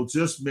that it'll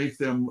just make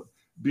them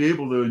be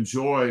able to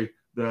enjoy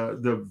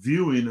the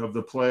viewing of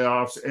the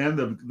playoffs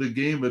and the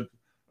game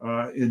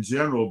in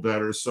general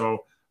better.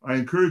 So I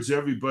encourage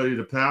everybody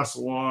to pass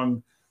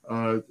along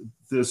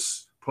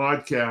this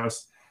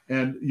podcast.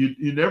 And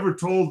you never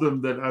told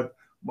them that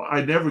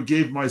I never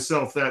gave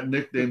myself that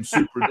nickname,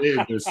 Super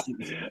Dave.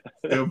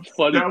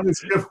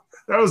 That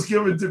was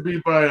given to me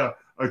by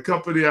a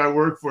company I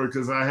work for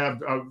because I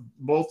have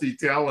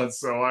multi-talent.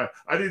 So I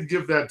didn't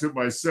give that to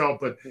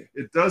myself, but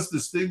it does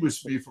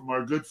distinguish me from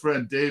our good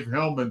friend Dave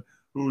Hellman,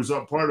 who was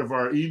a part of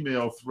our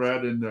email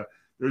thread. And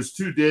there's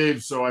two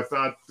Daves, so I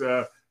thought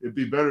it'd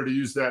be better to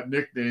use that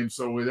nickname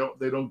so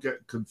they don't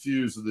get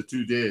confused with the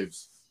two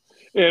Daves.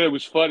 And it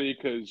was funny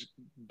because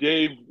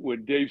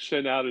when Dave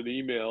sent out an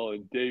email,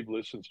 and Dave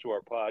listens to our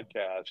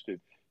podcast,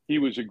 and he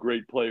was a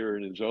great player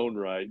in his own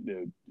right,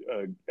 and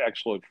an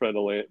excellent friend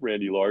of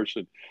Randy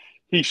Larson.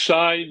 He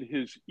signed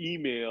his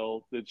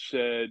email that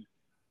said,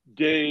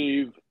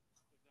 Dave, not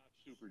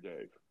Super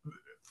Dave.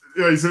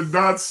 Yeah, he said,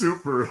 not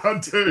super.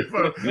 Dave,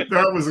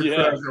 that was a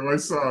cracker. I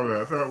saw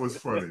that. That was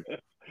funny.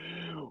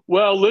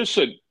 Well,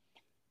 listen,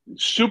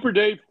 Super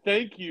Dave,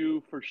 thank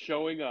you for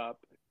showing up.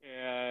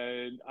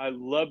 And I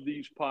love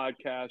these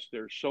podcasts.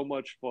 They're so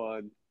much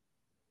fun.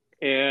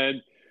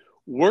 And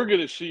we're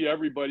going to see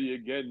everybody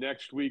again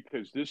next week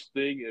because this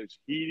thing is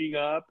heating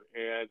up.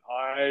 And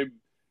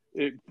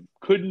it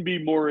couldn't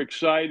be more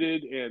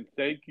excited. And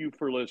thank you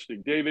for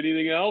listening. Dave,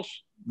 anything else?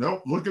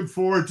 Nope. Looking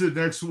forward to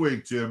next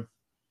week, Jim.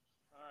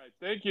 All right.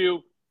 Thank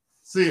you.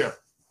 See ya.